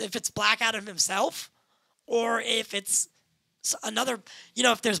villain is. If it's Black Adam himself, or if it's another,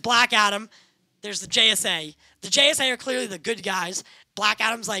 if there's Black Adam, there's the JSA. The JSA are clearly the good guys. Black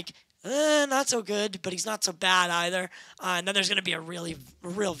Adam's like, not so good, but he's not so bad either. And then there's going to be a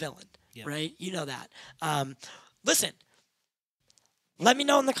real villain, right? You know that. Listen, let me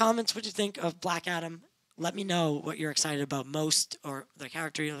know in the comments what you think of Black Adam. Let me know what you're excited about most, or the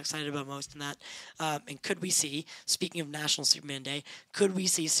character you're excited about most in that. And could we see, speaking of National Superman Day, could we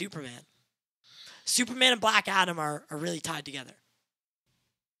see Superman? Superman and Black Adam are really tied together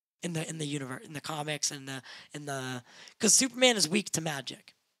in the universe, in the comics, and because Superman is weak to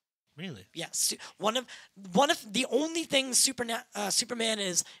magic. Really? Yes. One of the only things Superman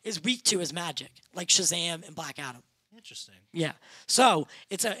is weak to is magic, like Shazam and Black Adam. Interesting. Yeah. So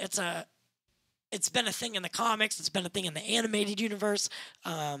it's been a thing in the comics. It's been a thing in the animated universe.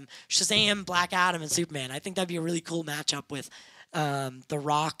 Shazam, Black Adam, and Superman. I think that'd be a really cool matchup with The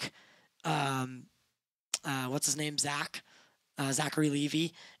Rock. What's his name? Zachary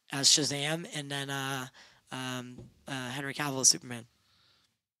Levi as Shazam, and then Henry Cavill as Superman.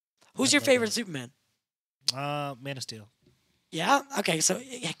 Who's your favorite Superman? Man of Steel. Yeah. Okay. So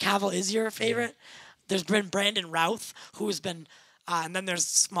Cavill is your favorite. Yeah. There's been Brandon Routh, who has been, and then there's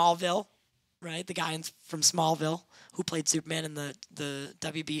Smallville, right? The guy from Smallville who played Superman in the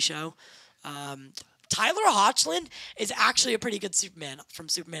WB show. Tyler Hoechlin is actually a pretty good Superman from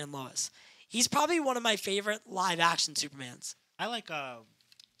Superman and Lois. He's probably one of my favorite live-action Supermans. I like, can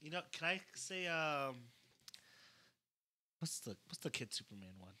I say, what's the kid Superman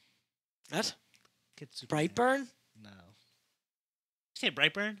one? What? Kid Superman. Brightburn? No. Did you say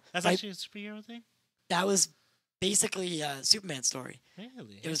Brightburn? That's actually a superhero thing? That was basically a Superman story.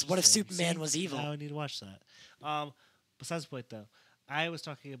 Really? It was what if Superman was evil? Now I need to watch that. Besides the point, though, I was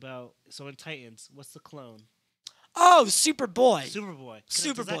talking about, so in Titans, what's the clone? Oh, Superboy.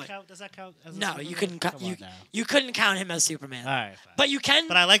 Superboy. Does that count as a No, Superman? you couldn't you couldn't count him as Superman. All right, fine. But you can.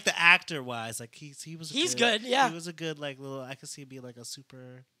 But I like the actor wise. Like he's good, yeah. He was a good little. I could see him be like a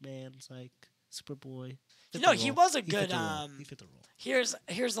Superman, like Superboy. He was a good. He fit the role. Here's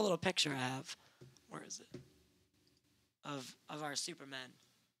a little picture I have. Where is it? Of our Superman,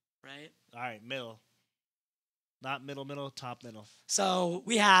 right? All right, middle. Not middle, top middle. So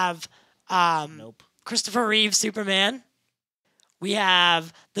we have nope. Christopher Reeve Superman. We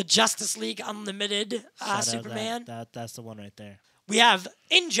have the Justice League Unlimited Superman. That's the one right there. We have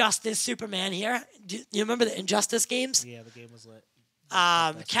Injustice Superman here. Do you remember the Injustice games? Yeah, the game was lit.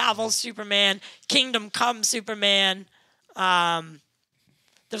 Cavill Superman, Kingdom Come Superman.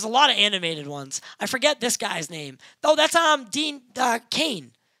 There's a lot of animated ones. I forget this guy's name. Oh, that's Dean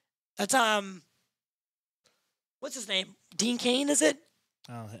Cain. That's what's his name? Dean Cain, is it?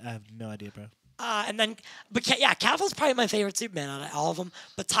 Oh, I have no idea, bro. Cavill's probably my favorite Superman out of all of them.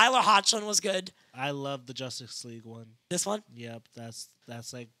 But Tyler Hoechlin was good. I love the Justice League one. This one? Yep, that's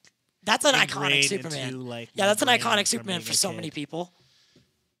like. That's an iconic Superman. Into, that's an iconic Superman for so many people.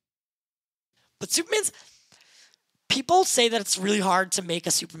 But people say that it's really hard to make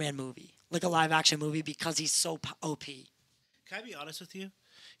a Superman movie, like a live action movie, because he's so OP. Can I be honest with you?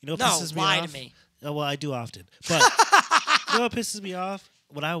 You know what pisses me off? lie to me. Oh, well, I do often. But you know what pisses me off?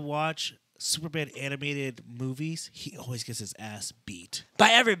 When I watch Superman animated movies, he always gets his ass beat. By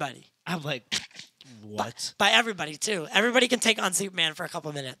everybody. I'm like, What? By everybody too. Everybody can take on Superman for a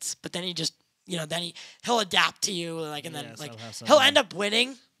couple minutes, but then he just, he'll adapt to you, like, and then like he'll end up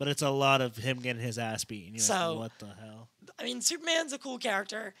winning. But it's a lot of him getting his ass beaten. So what the hell? I mean, Superman's a cool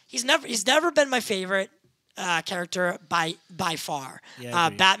character. He's never been my favorite character by far. Yeah, I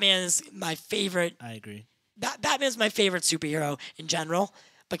agree. Batman is my favorite. I agree. Batman's my favorite superhero in general,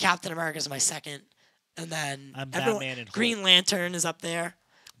 but Captain America is my second, and then Batman and Green Hulk. Lantern is up there.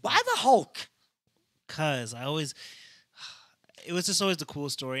 Why the Hulk? Cause it was just always the cool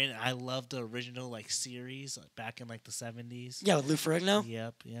story, and I loved the original like series back in like the 70s. Yeah, with Lou Ferrigno.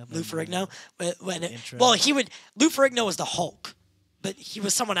 Yep. Lou Ferrigno. Intro. Lou Ferrigno was the Hulk, but he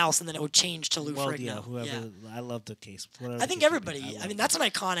was someone else, and then it would change to Lou Ferrigno. Yeah, whoever. I love the case. I think everybody. I mean, that's an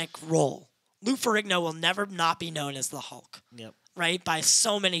iconic role. Lou Ferrigno will never not be known as the Hulk. Yep. Right, by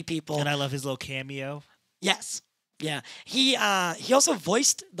so many people. And I love his little cameo. Yes. Yeah. He also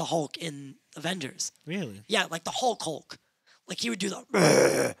voiced the Hulk in Avengers. Really? Yeah, like the Hulk. Like he would do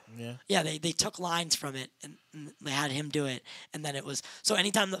the. Yeah. Yeah, they took lines from it and they had him do it, and then it was so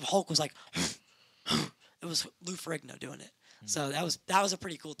anytime the Hulk was like, it was Lou Ferrigno doing it. So that was a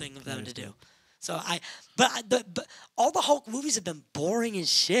pretty cool thing of them to do. So but all the Hulk movies have been boring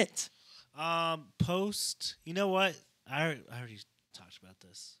as shit. You know what? I already talked about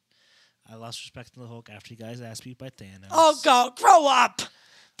this. I lost respect to the Hulk after you guys asked me by Thanos. Oh, God, grow up!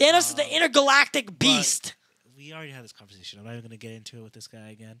 Thanos is the intergalactic beast. We already had this conversation. I'm not even going to get into it with this guy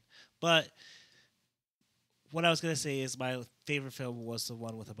again. But what I was going to say is my favorite film was the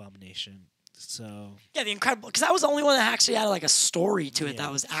one with Abomination. So yeah, The Incredible, because that was the only one that actually had like a story to it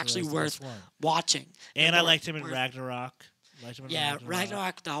that was actually worth watching. And I liked him in Ragnarok.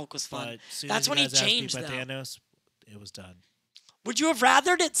 Ragnarok, the Hulk was fun. But That's when he changed, by though. Thanos, it was done. Would you have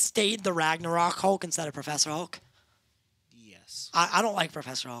rathered it stayed the Ragnarok Hulk instead of Professor Hulk? Yes. I don't like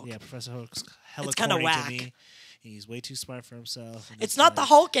Professor Hulk. Yeah, Professor Hulk's hella it's kind of corny whack. to me. He's way too smart for himself. It's not the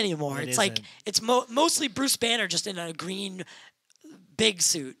Hulk anymore. It It's like it's mostly Bruce Banner just in a green big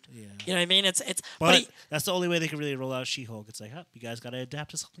suit. Yeah. You know what I mean? But that's the only way they can really roll out She-Hulk. It's like, you guys got to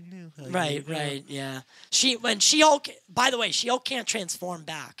adapt to something new. Like, right, yeah. When She-Hulk, by the way, She-Hulk can't transform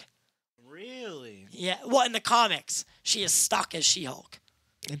back. Really? Yeah. Well, in the comics, she is stuck as She-Hulk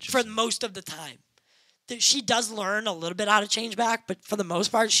for most of the time. She does learn a little bit how to change back, but for the most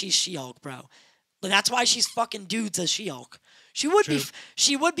part, she's She-Hulk, bro. That's why she's fucking dudes as She-Hulk. She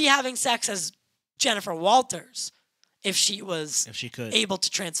would be having sex as Jennifer Walters if she could able to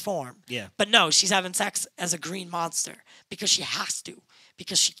transform. Yeah. But no, she's having sex as a green monster because she has to,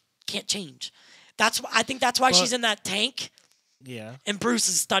 because she can't change. I think that's why she's in that tank. Yeah. And Bruce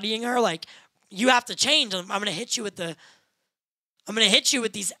is studying her like, you have to change. I'm gonna hit you with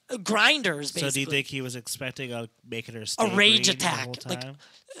these grinders, basically. So do you think he was expecting making her a rage green attack? the whole time?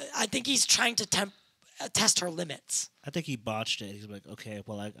 I think he's trying to test her limits. I think he botched it. He's like, okay,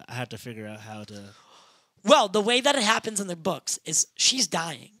 well, I have to figure out how to. Well, the way that it happens in the books is she's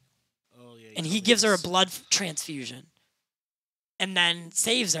dying. Oh yeah. And he gives her a blood transfusion, and then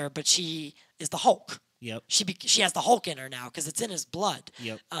saves her. But she is the Hulk. Yep. She has the Hulk in her now because it's in his blood.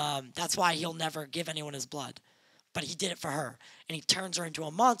 Yep. That's why he'll never give anyone his blood. But he did it for her, and he turns her into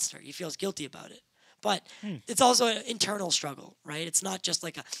a monster. He feels guilty about it. But it's also an internal struggle, right? It's not just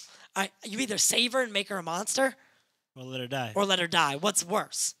like you either save her and make her a monster, or let her die. Or let her die. What's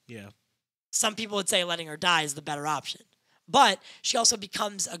worse? Yeah. Some people would say letting her die is the better option. But she also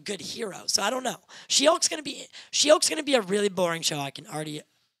becomes a good hero. So I don't know. She-Hulk's gonna be a really boring show. I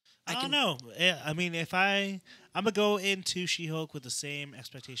don't know. Yeah, I mean, I'm gonna go into She-Hulk with the same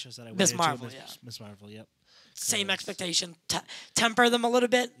expectations that I went Miss into Marvel, Miss Marvel. Yep. Same expectation. Temper them a little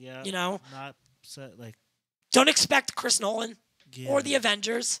bit. Yeah. You know. Not like. Don't expect Chris Nolan or the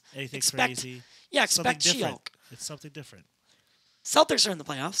Avengers. Anything crazy. Yeah, expect She-Hulk. It's something different. Celtics are in the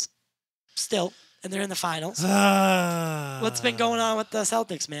playoffs still, and they're in the finals. What's been going on with the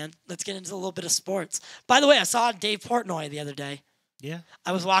Celtics, man? Let's get into a little bit of sports. By the way, I saw Dave Portnoy the other day. Yeah.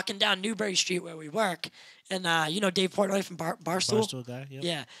 I was walking down Newbury Street where we work, and you know Dave Portnoy from Barstool? Barstool guy, yep.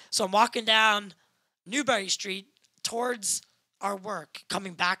 Yeah. So I'm walking down Newbury Street towards our work,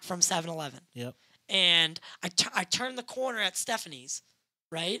 coming back from 7-Eleven. Yep. And I turn the corner at Stephanie's,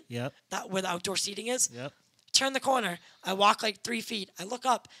 right? Yep. That where the outdoor seating is. Yep. Turn the corner. I walk like 3 feet. I look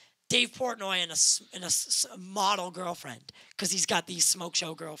up. Dave Portnoy and a model girlfriend, because he's got these smoke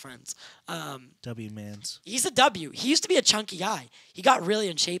show girlfriends. W-mans. He's a W. He used to be a chunky guy. He got really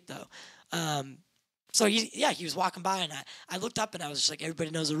in shape though. So he was walking by, and I looked up and I was just like, everybody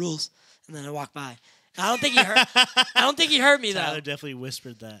knows the rules. And then I walked by. And I don't think he heard. I don't think he heard me though. Tyler definitely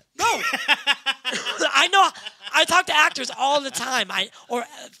whispered that. No. I know. I talk to actors all the time. Or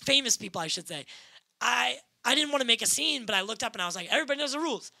famous people, I should say. I didn't want to make a scene, but I looked up and I was like, everybody knows the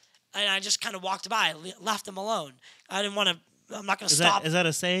rules. And I just kind of walked by, left him alone. I didn't want to. I'm not going to stop. Is that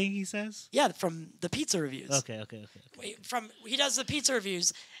a saying he says? Yeah, from the pizza reviews. Okay. He does the pizza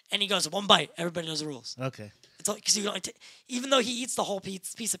reviews, and he goes, one bite. Everybody knows the rules. Okay. It's like, because even though he eats the whole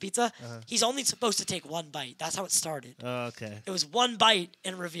piece of pizza, he's only supposed to take one bite. That's how it started. Okay. It was one bite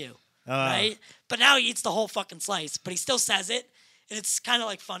in review, right? But now he eats the whole fucking slice, but he still says it, and it's kind of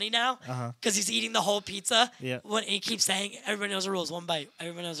like funny now because he's eating the whole pizza. Yeah. And he keeps saying, everybody knows the rules. One bite.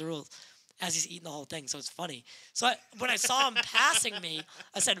 Everybody knows the rules. As he's eating the whole thing, so it's funny. So when I saw him passing me,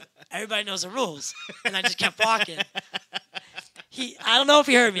 I said, everybody knows the rules. And I just kept walking. I don't know if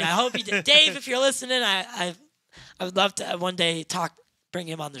he heard me. I hope he did. Dave, if you're listening, I would love to one day bring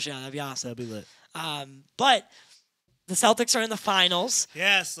him on the show. That'd be awesome. That'd be lit. But the Celtics are in the finals.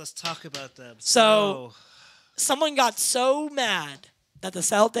 Yes, let's talk about them. So someone got so mad that the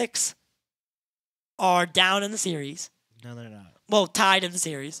Celtics are down in the series. No, they're not. Well, tied in the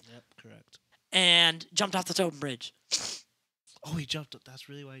series. Yep, correct. And jumped off the Tobin Bridge. Oh, he jumped. That's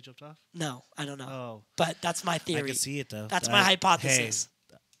really why he jumped off? No, I don't know. Oh. But that's my theory. I can see it, though. That's my hypothesis.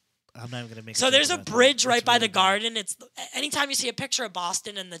 Hey, I'm not even going to make So there's a bridge right by really the Garden. It's anytime you see a picture of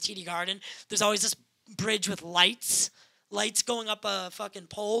Boston and the TD Garden, there's always this bridge with lights going up fucking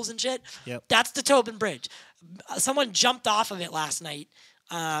poles and shit. Yep. That's the Tobin Bridge. Someone jumped off of it last night.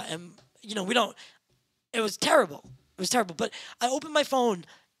 And, it was terrible. It was terrible. But I opened my phone,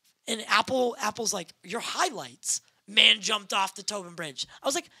 and Apple's like, your highlights. Man jumped off the Tobin Bridge. I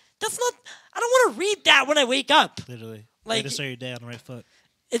was like, that's not. I don't want to read that when I wake up. Literally. Like, way to start your day on the right foot.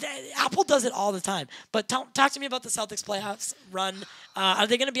 Apple does it all the time. But talk to me about the Celtics playoffs run. Are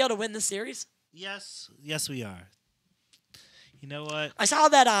they going to be able to win this series? Yes, we are. You know what? I saw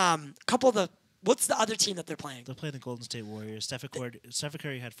that couple of the. What's the other team that they're playing? They're playing the Golden State Warriors. Stephen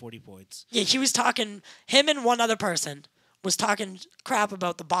Curry had 40 points. Yeah, he was talking. Him and one other person was talking crap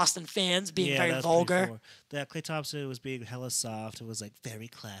about the Boston fans being very vulgar. Yeah, Klay Thompson was being hella soft. It was like very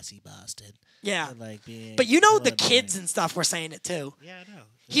classy Boston. Yeah, and like being. But the kids and stuff were saying it too. Yeah, I know.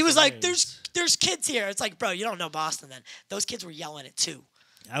 He was like, "There's kids here." It's like, bro, you don't know Boston. Then those kids were yelling it too.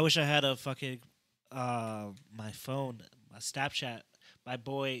 I wish I had a fucking my phone, my Snapchat. My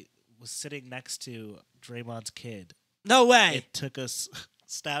boy was sitting next to Draymond's kid. No way. It took us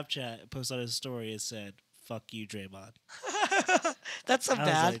Snapchat, posted on his story, and said, "Fuck you, Draymond." That's so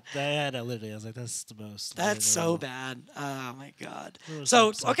bad. I was like, that's the most. That's so bad. Oh my god.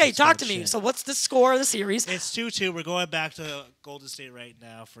 So okay, talk to me. Shit. So what's the score of the series? It's 2-2. We're going back to Golden State right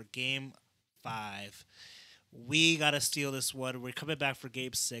now for Game 5. We gotta steal this one. We're coming back for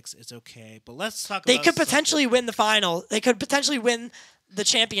Game 6. It's okay, but let's talk. They could potentially win the final. They could potentially win the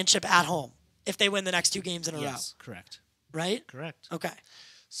championship at home if they win the next 2 games in a row. Yes, correct. Right? Correct. Okay.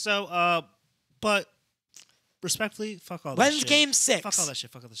 So, but respectfully, fuck all that When's shit. Game 6? Fuck all that shit.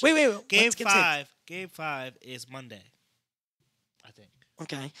 Fuck all that Wait. shit. Game 5. Game 5 is Monday, I think.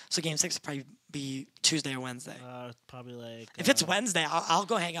 Okay. So Game 6 will probably be Tuesday or Wednesday. Probably like. If it's Wednesday, I'll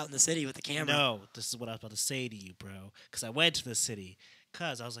go hang out in the city with the camera. No, this is what I was about to say to you, bro. Because I went to the city.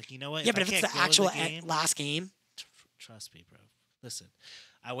 Because I was like, you know what? Yeah, but if it's the actual last game. Trust me, bro. Listen,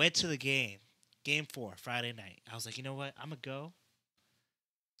 I went to the game. Game 4, Friday night. I was like, you know what? I'm going to go.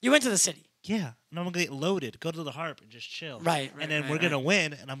 You went to the city. Yeah. And I'm going to get loaded, go to the Harp, and just chill. Right. And then we're going to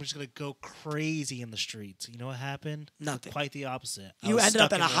win, and I'm just going to go crazy in the streets. You know what happened? Nothing. Quite the opposite. You ended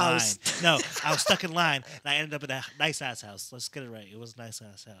up in a house. No, I was stuck in line, and I ended up in a nice-ass house. Let's get it right. It was a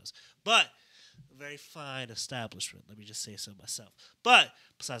nice-ass house. But a very fine establishment. Let me just say so myself. But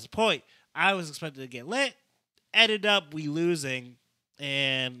besides the point, I was expected to get lit. Ended up we losing,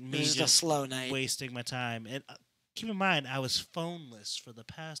 and me just a slow night, wasting my time. And keep in mind, I was phoneless for the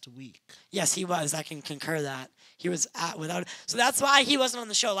past week. Yes, he was. I can concur that he was without. So that's why he wasn't on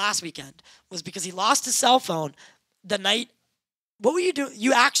the show last weekend. Was because he lost his cell phone the night. What were you doing?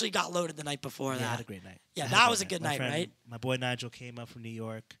 You actually got loaded the night before that. I had a great night. Yeah, that was a good night, friend, right? My boy Nigel came up from New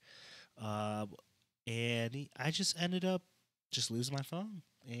York, and I just ended up just losing my phone.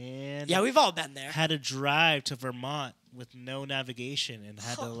 And yeah, we've all been there. Had to drive to Vermont with no navigation and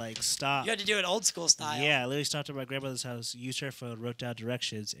had to stop. You had to do it old school style. Yeah, I literally stopped at my grandmother's house, used her phone, wrote down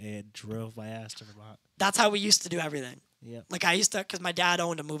directions, and drove my ass to Vermont. That's how we used to do everything. Yeah. Like I used to, because my dad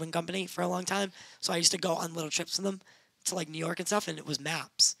owned a moving company for a long time, so I used to go on little trips with them to New York and stuff, and it was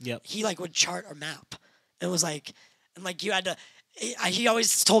maps. Yep. He would chart a map. It was you had to. He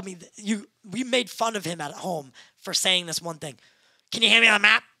always told me we made fun of him at home for saying this one thing. Can you hand me the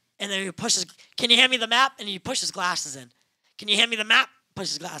map? And then he pushes. Can you hand me the map? And he pushed his glasses in. Can you hand me the map? Push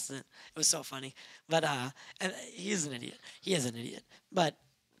his glasses in. It was so funny. But and he is an idiot. He is an idiot. But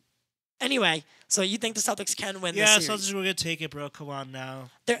Anyway, so you think the Celtics can win Yeah, this series? Celtics were gonna take it, bro. Come on now.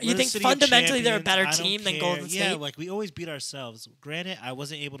 You think fundamentally they're a better team than Golden State? Yeah, like we always beat ourselves. Granted, I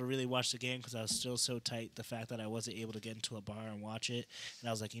wasn't able to really watch the game because I was still so tight. The fact that I wasn't able to get into a bar and watch it, and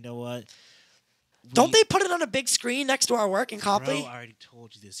I was like, you know what? Don't they put it on a big screen next to our work in Copley? Bro, I already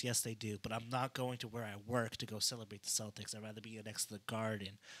told you this. Yes, they do. But I'm not going to where I work to go celebrate the Celtics. I'd rather be next to the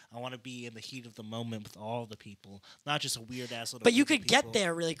Garden. I want to be in the heat of the moment with all the people, not just a weird ass little. But you could people. get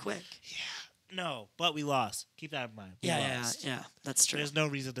there really quick. Yeah. No, but we lost. Keep that in mind. We lost. Yeah. That's true. There's no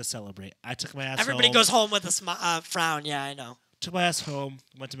reason to celebrate. I took my ass Everybody home. goes home with a frown. Yeah, I know. Took my ass home,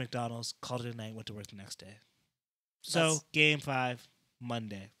 went to McDonald's, called it a night, went to work the next day. So, Game 5,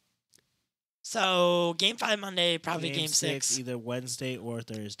 Monday. So, Game 5 Monday, probably Game 6. Either Wednesday or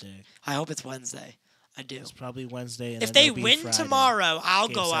Thursday. I hope it's Wednesday. I do. It's probably Wednesday. And if then they it'll be win Friday. tomorrow, I'll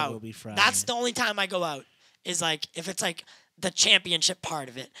Game go 7 out. will be Friday. That's the only time I go out. Is like if it's like the championship part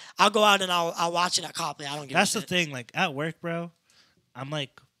of it. I'll go out and I'll watch it at Copley. I don't give That's a the shit. thing. Like at work, bro, I'm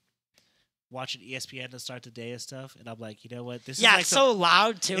like watching ESPN to start the day and stuff, and I'm like, you know what? This is like it's so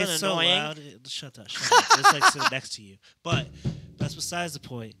loud too and it's so annoying. loud. Shut up. It's like sitting next to you. But that's besides the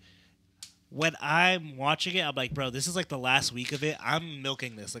point. When I'm watching it, I'm like, bro, this is like the last week of it. I'm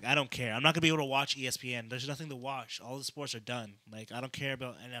milking this. Like, I don't care. I'm not gonna be able to watch ESPN. There's nothing to watch. All the sports are done. Like, I don't care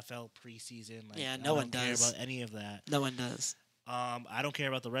about NFL preseason. Like, Yeah, no one does. I don't care about any of that. No one does. I don't care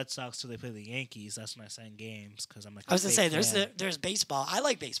about the Red Sox till they play the Yankees. That's when I sign games because I'm like. I was gonna say there's baseball. I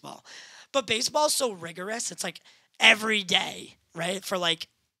like baseball, but baseball's so rigorous. It's like every day, right? For like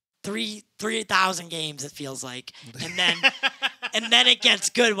 3,000 games, it feels like, and then and then it gets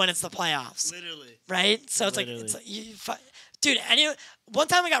good when it's the playoffs. Literally. Right? So it's Literally. dude. One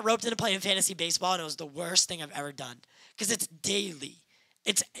time I got roped into playing fantasy baseball, and it was the worst thing I've ever done because it's daily.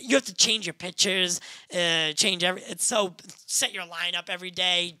 You have to change your pitchers, set your lineup every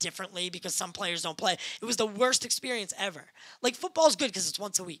day differently because some players don't play. It was the worst experience ever. Like football's good because it's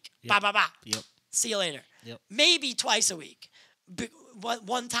once a week. Yep. Ba ba ba. Yep. See you later. Yep. Maybe twice a week.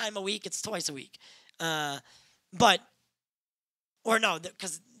 One time a week, it's twice a week. Because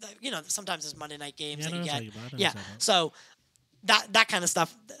sometimes there's Monday night games that you get. Yeah. So that kind of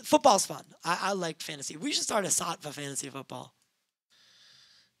stuff. Football's fun. I like fantasy. We should start a SOT for fantasy football.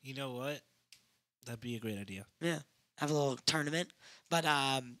 You know what? That'd be a great idea. Yeah. Have a little tournament. But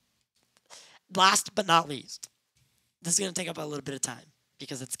last but not least, this is going to take up a little bit of time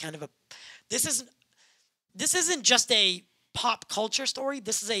because it's kind of this isn't just a pop culture story.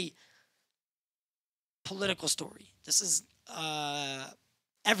 This is a political story. This is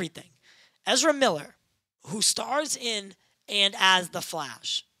everything. Ezra Miller, who stars in and as The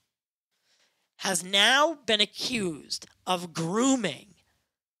Flash, has now been accused of grooming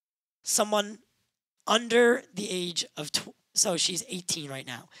someone under the age of so she's 18 right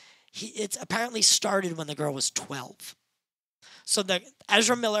now. It's apparently started when the girl was 12. So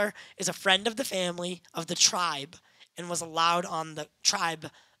Ezra Miller is a friend of the family of the tribe and was allowed on the tribe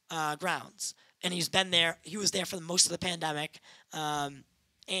grounds. And he's been there. He was there for most of the pandemic,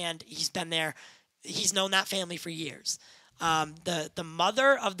 and he's been there. He's known that family for years. The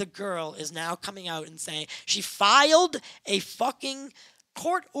mother of the girl is now coming out and saying she filed a fucking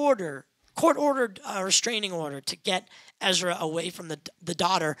court-ordered restraining order to get Ezra away from the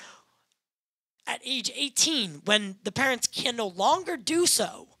daughter at age 18 when the parents can no longer do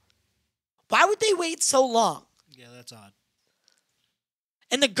so. Why would they wait so long? Yeah, that's odd.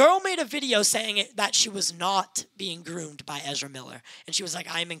 And the girl made a video saying that she was not being groomed by Ezra Miller. And she was like,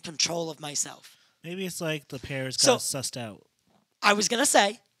 I'm in control of myself. Maybe it's like the parents got sussed out. I was going to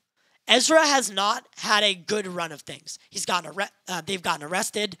say, Ezra has not had a good run of things. They've gotten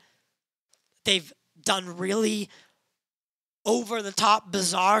arrested. They've done really over-the-top,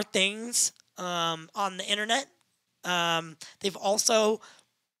 bizarre things on the internet. They've also,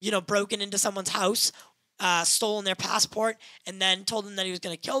 broken into someone's house, stolen their passport, and then told them that he was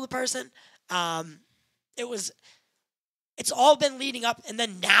going to kill the person. It's all been leading up, and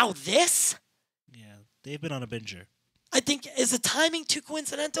then now this? Yeah, they've been on a binger. I think, is the timing too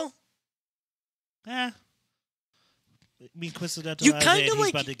coincidental? I mean, coincidental. You kind of he's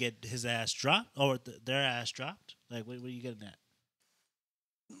about to get his ass dropped, or their ass dropped. Like, what are you getting at?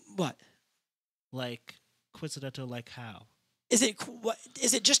 What? Like coincidental? Like how? Is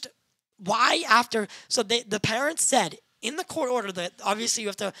it just why after? So the parents said in the court order that obviously you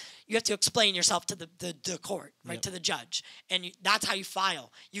have to explain yourself to the court, right? Yep. To the judge, and that's how you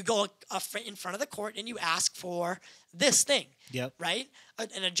file. You go in front of the court and you ask for this thing. Yep. Right,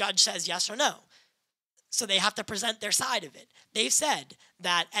 and a judge says yes or no. So they have to present their side of it. They've said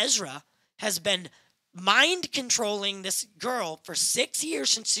that Ezra has been mind controlling this girl for 6 years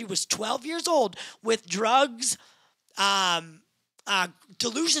since she was 12 years old with drugs,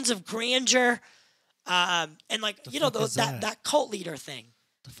 delusions of grandeur, and like that cult leader thing.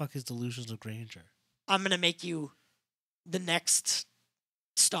 The fuck is delusions of grandeur? I'm gonna make you the next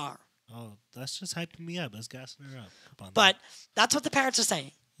star. Oh, that's just hyping me up. That's gassing her up. But that's what the parents are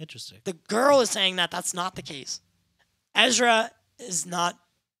saying. Interesting. The girl is saying that that's not the case. Ezra has not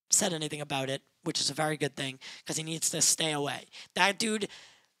said anything about it, which is a very good thing because he needs to stay away. That dude,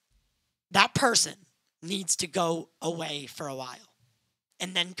 that person needs to go away for a while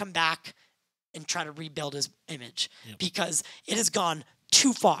and then come back and try to rebuild his image because it has gone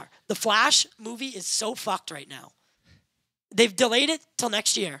too far. The Flash movie is so fucked right now. They've delayed it till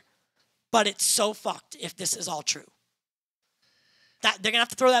next year, but it's so fucked if this is all true. That they're going to have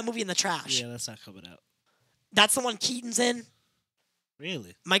to throw that movie in the trash. Yeah, that's not coming out. That's the one Keaton's in.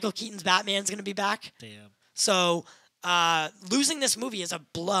 Really? Michael Keaton's Batman's going to be back. Damn. So losing this movie is a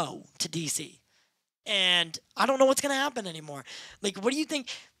blow to DC. And I don't know what's going to happen anymore. Like, what do you think?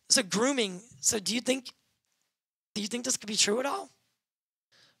 So Grooming. So do you think this could be true at all?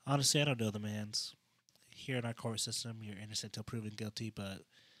 Honestly, I don't know the man's. Here in our court system, you're innocent till proven guilty, but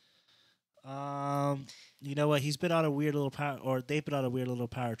you know what? He's been on a weird little power, or they've been on a weird little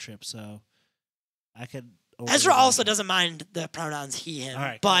power trip, so I could. Ezra also doesn't mind the pronouns he, him. All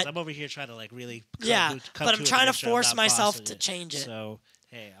right, but I'm over here trying to like really but I'm trying to force myself to change it. So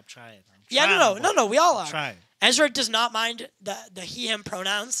hey, I'm trying. No, we all are. Trying. Ezra does not mind the he, him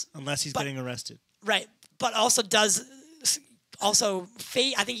pronouns unless he's getting arrested. Right, but also does. Also,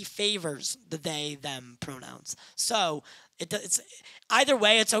 I think he favors the they, them pronouns. So it's either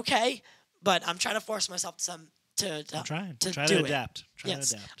way, it's okay. But I'm trying to force myself to adapt.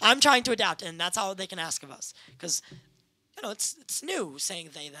 I'm trying to adapt, and that's all they can ask of us. Because it's new saying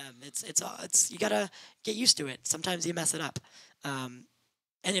they, them. It's you gotta get used to it. Sometimes you mess it up. And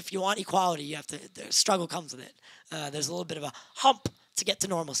if you want equality, you have to. The struggle comes with it. There's a little bit of a hump to get to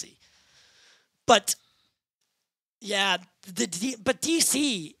normalcy. But. Yeah, but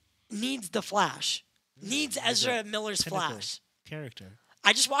DC needs the Flash. Needs Ezra Miller's Flash. Character.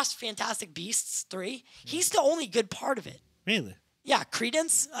 I just watched Fantastic Beasts 3. He's the only good part of it. Really? Yeah,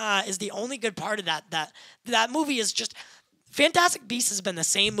 Credence is the only good part of that. That movie is just... Fantastic Beasts has been the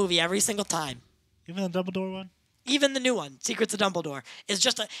same movie every single time. Even the Dumbledore one? Even the new one, Secrets of Dumbledore, is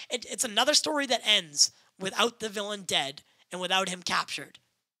just it's another story that ends without the villain dead and without him captured.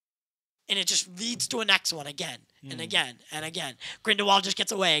 And it just leads to a next one again and again and again. Grindelwald just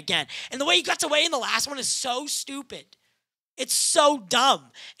gets away again. And the way he gets away in the last one is so stupid. It's so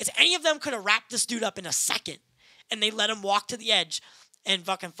dumb. It's any of them could have wrapped this dude up in a second. And they let him walk to the edge and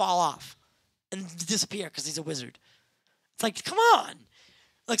fucking fall off. And disappear because he's a wizard. It's like, come on.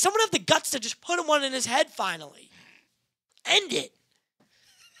 Like, someone have the guts to just put him one in his head finally. End it.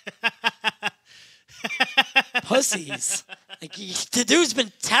 Pussies. Like the dude's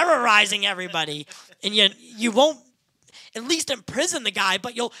been terrorizing everybody, and you won't at least imprison the guy,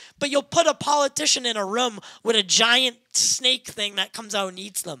 but you'll put a politician in a room with a giant snake thing that comes out and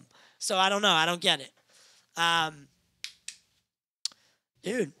eats them. So I don't know. I don't get it.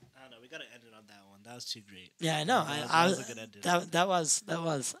 Dude. I don't know. We gotta end it on that one. That was too great. Yeah, I know. That was a good ending. That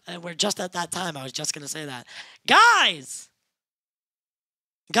was. And we're just at that time. I was just gonna say that, guys.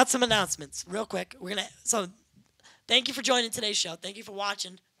 Got some announcements real quick. Thank you for joining today's show. Thank you for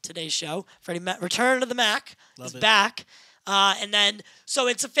watching today's show. Return to the Mac is back. And then, so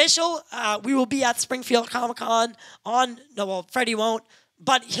it's official. We will be at Springfield Comic-Con Freddie won't,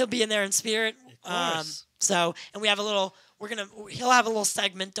 but he'll be in there in spirit. Of course. And we have he'll have a little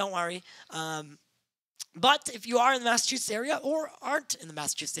segment, don't worry. But if you are in the Massachusetts area or aren't in the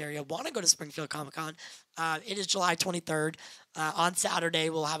Massachusetts area, want to go to Springfield Comic-Con, it is July 23rd. On Saturday,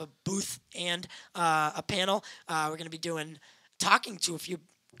 we'll have a booth and a panel. We're going to be talking to a few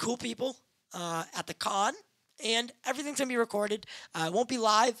cool people at the con, and everything's going to be recorded. It won't be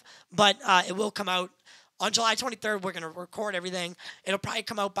live, but it will come out. On July 23rd, we're going to record everything. It'll probably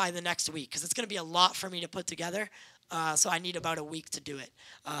come out by the next week because it's going to be a lot for me to put together. So I need about a week to do it.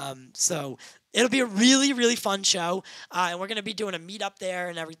 So it'll be a really, really fun show. And we're going to be doing a meetup there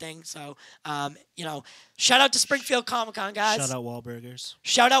and everything. So, shout out to Springfield Comic-Con, guys. Shout out Wahlburgers.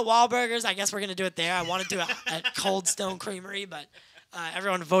 Shout out Wahlburgers. I guess we're going to do it there. I want to do it at Cold Stone Creamery, but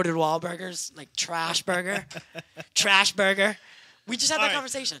everyone voted Wahlburgers, like trash burger. Trash burger. We just had that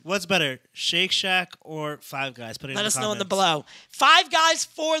conversation. What's better, Shake Shack or Five Guys? Let us know in the below. Five Guys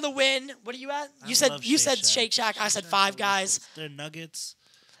for the win. What are you at? You said Shake Shack. I said Five Guys. They're nuggets.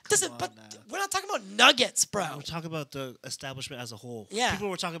 But we're not talking about nuggets, bro. We're talking about the establishment as a whole. Yeah. People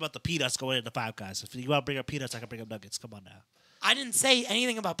were talking about the peanuts going into Five Guys. If you want to bring up peanuts, I can bring up nuggets. Come on now. I didn't say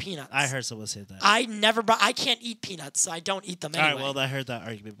anything about peanuts. I heard someone say that. I can't eat peanuts, so I don't eat them anyway. All right, well, I heard that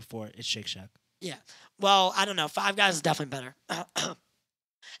argument before. It's Shake Shack. Yeah. Well, I don't know. Five Guys is definitely better.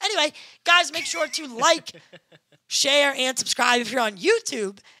 Anyway, guys, make sure to like, share, and subscribe if you're on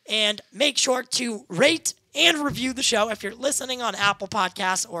YouTube. And make sure to rate and review the show if you're listening on Apple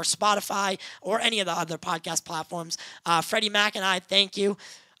Podcasts or Spotify or any of the other podcast platforms. Freddie Mac and I thank you.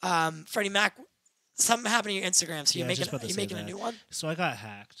 Freddie Mac, something happened to your Instagram, so you're making a new one? So I got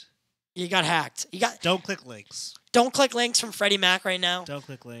hacked. You got hacked. Don't click links. Don't click links from Freddie Mac right now. Don't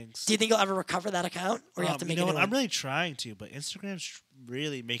click links. Do you think you'll ever recover that account, or you have to make it? I'm really trying to, but Instagram's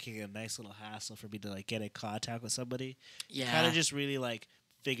really making it a nice little hassle for me to like get in contact with somebody. Yeah. Kind of just really like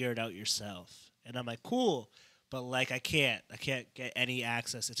figure it out yourself, and I'm like, cool, but like I can't get any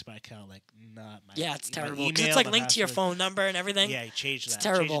access into my account. Like, not my. Yeah, it's terrible. Email, Because it's like linked to your phone number and everything. Yeah, he changed that. It's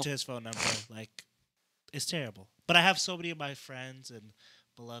terrible. Changed it to his phone number. Like, it's terrible. But I have so many of my friends and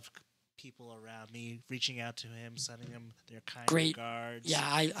beloved people around me reaching out to him, sending him their kind regards. Yeah,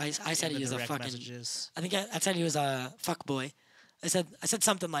 I said he was a fucking. Messages. I think I said he was a fuck boy. I said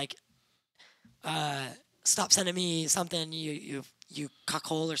something like, "Stop sending me something, you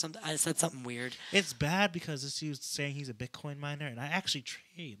cockhole," or something. I said something weird. It's bad because this dude's saying he's a Bitcoin miner, and I actually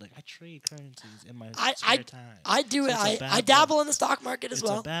trade. Like, I trade currencies in my spare time. I do so it. I dabble in the stock market as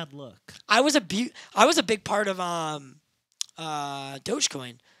well. It's a bad look. I was a big part of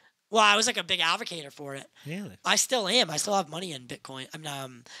Dogecoin. Well, I was like a big advocate for it. Really? I still am. I still have money in Bitcoin.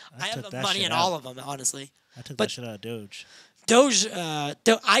 I have money in all of them, honestly. I took that shit out of Doge.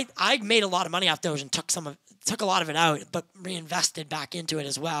 I made a lot of money off Doge and took a lot of it out, but reinvested back into it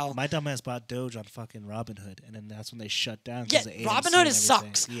as well. My dumbass bought Doge on fucking Robinhood, and then that's when they shut down. Yeah, Robinhood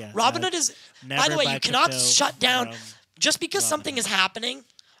sucks. Yeah, Robinhood is. By the way, you cannot shut down just because something is happening.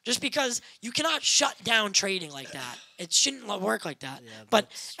 Just because you cannot shut down trading like that. It shouldn't work like that. Yeah, but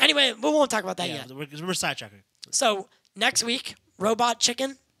anyway, we won't talk about that yet. We're sidetracking. So next week, Robot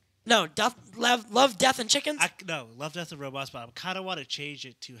Chicken. No, Love, Death, and Chickens? No, Love, Death, and Robots, but I kind of want to change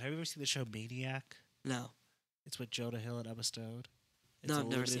it to... Have you ever seen the show Maniac? No. It's with Jonah Hill and Emma Stone. It's I've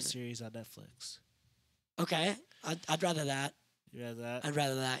never seen it. Series on Netflix. Okay. I'd rather that. You'd rather that? I'd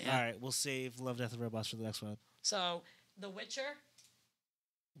rather that, yeah. All right, we'll save Love, Death, and Robots for the next one. So, The Witcher,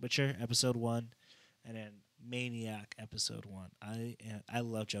 episode 1, and then Maniac, episode 1. I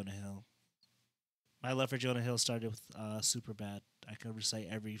love Jonah Hill. My love for Jonah Hill started with Superbad. I could recite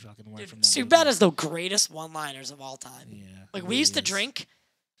every fucking word from that. Superbad is the greatest one-liners of all time. Yeah. Like, we used to drink.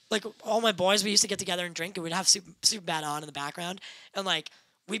 Like, all my boys, we used to get together and drink, and we'd have Superbad on in the background. And, like,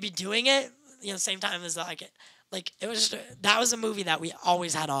 we'd be doing it, same time as, like, it was just, that was a movie that we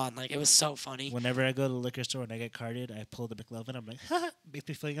always had on. Like, it was so funny. Whenever I go to the liquor store and I get carded, I pull the McLovin. I'm like, ha, makes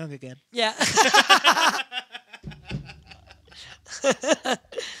me feel young again. Yeah.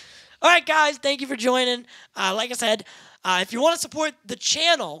 All right, guys, thank you for joining. Like I said, if you want to support the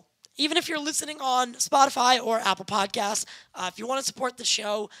channel, even if you're listening on Spotify or Apple Podcasts, if you want to support the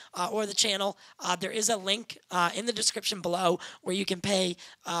show or the channel, there is a link in the description below where you can pay.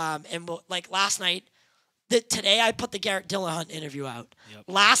 And like last night, today I put the Garrett Dillahunt interview out. Yep.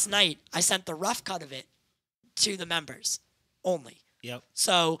 Last night, I sent the rough cut of it to the members only. Yep.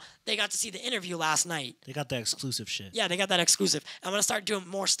 So they got to see the interview last night. They got that exclusive shit. Yeah, they got that exclusive. I'm going to start doing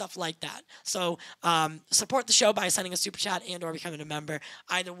more stuff like that. So support the show by sending a super chat and or becoming a member.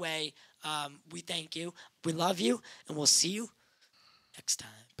 Either way, we thank you. We love you, and we'll see you next time.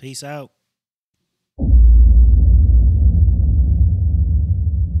 Peace out.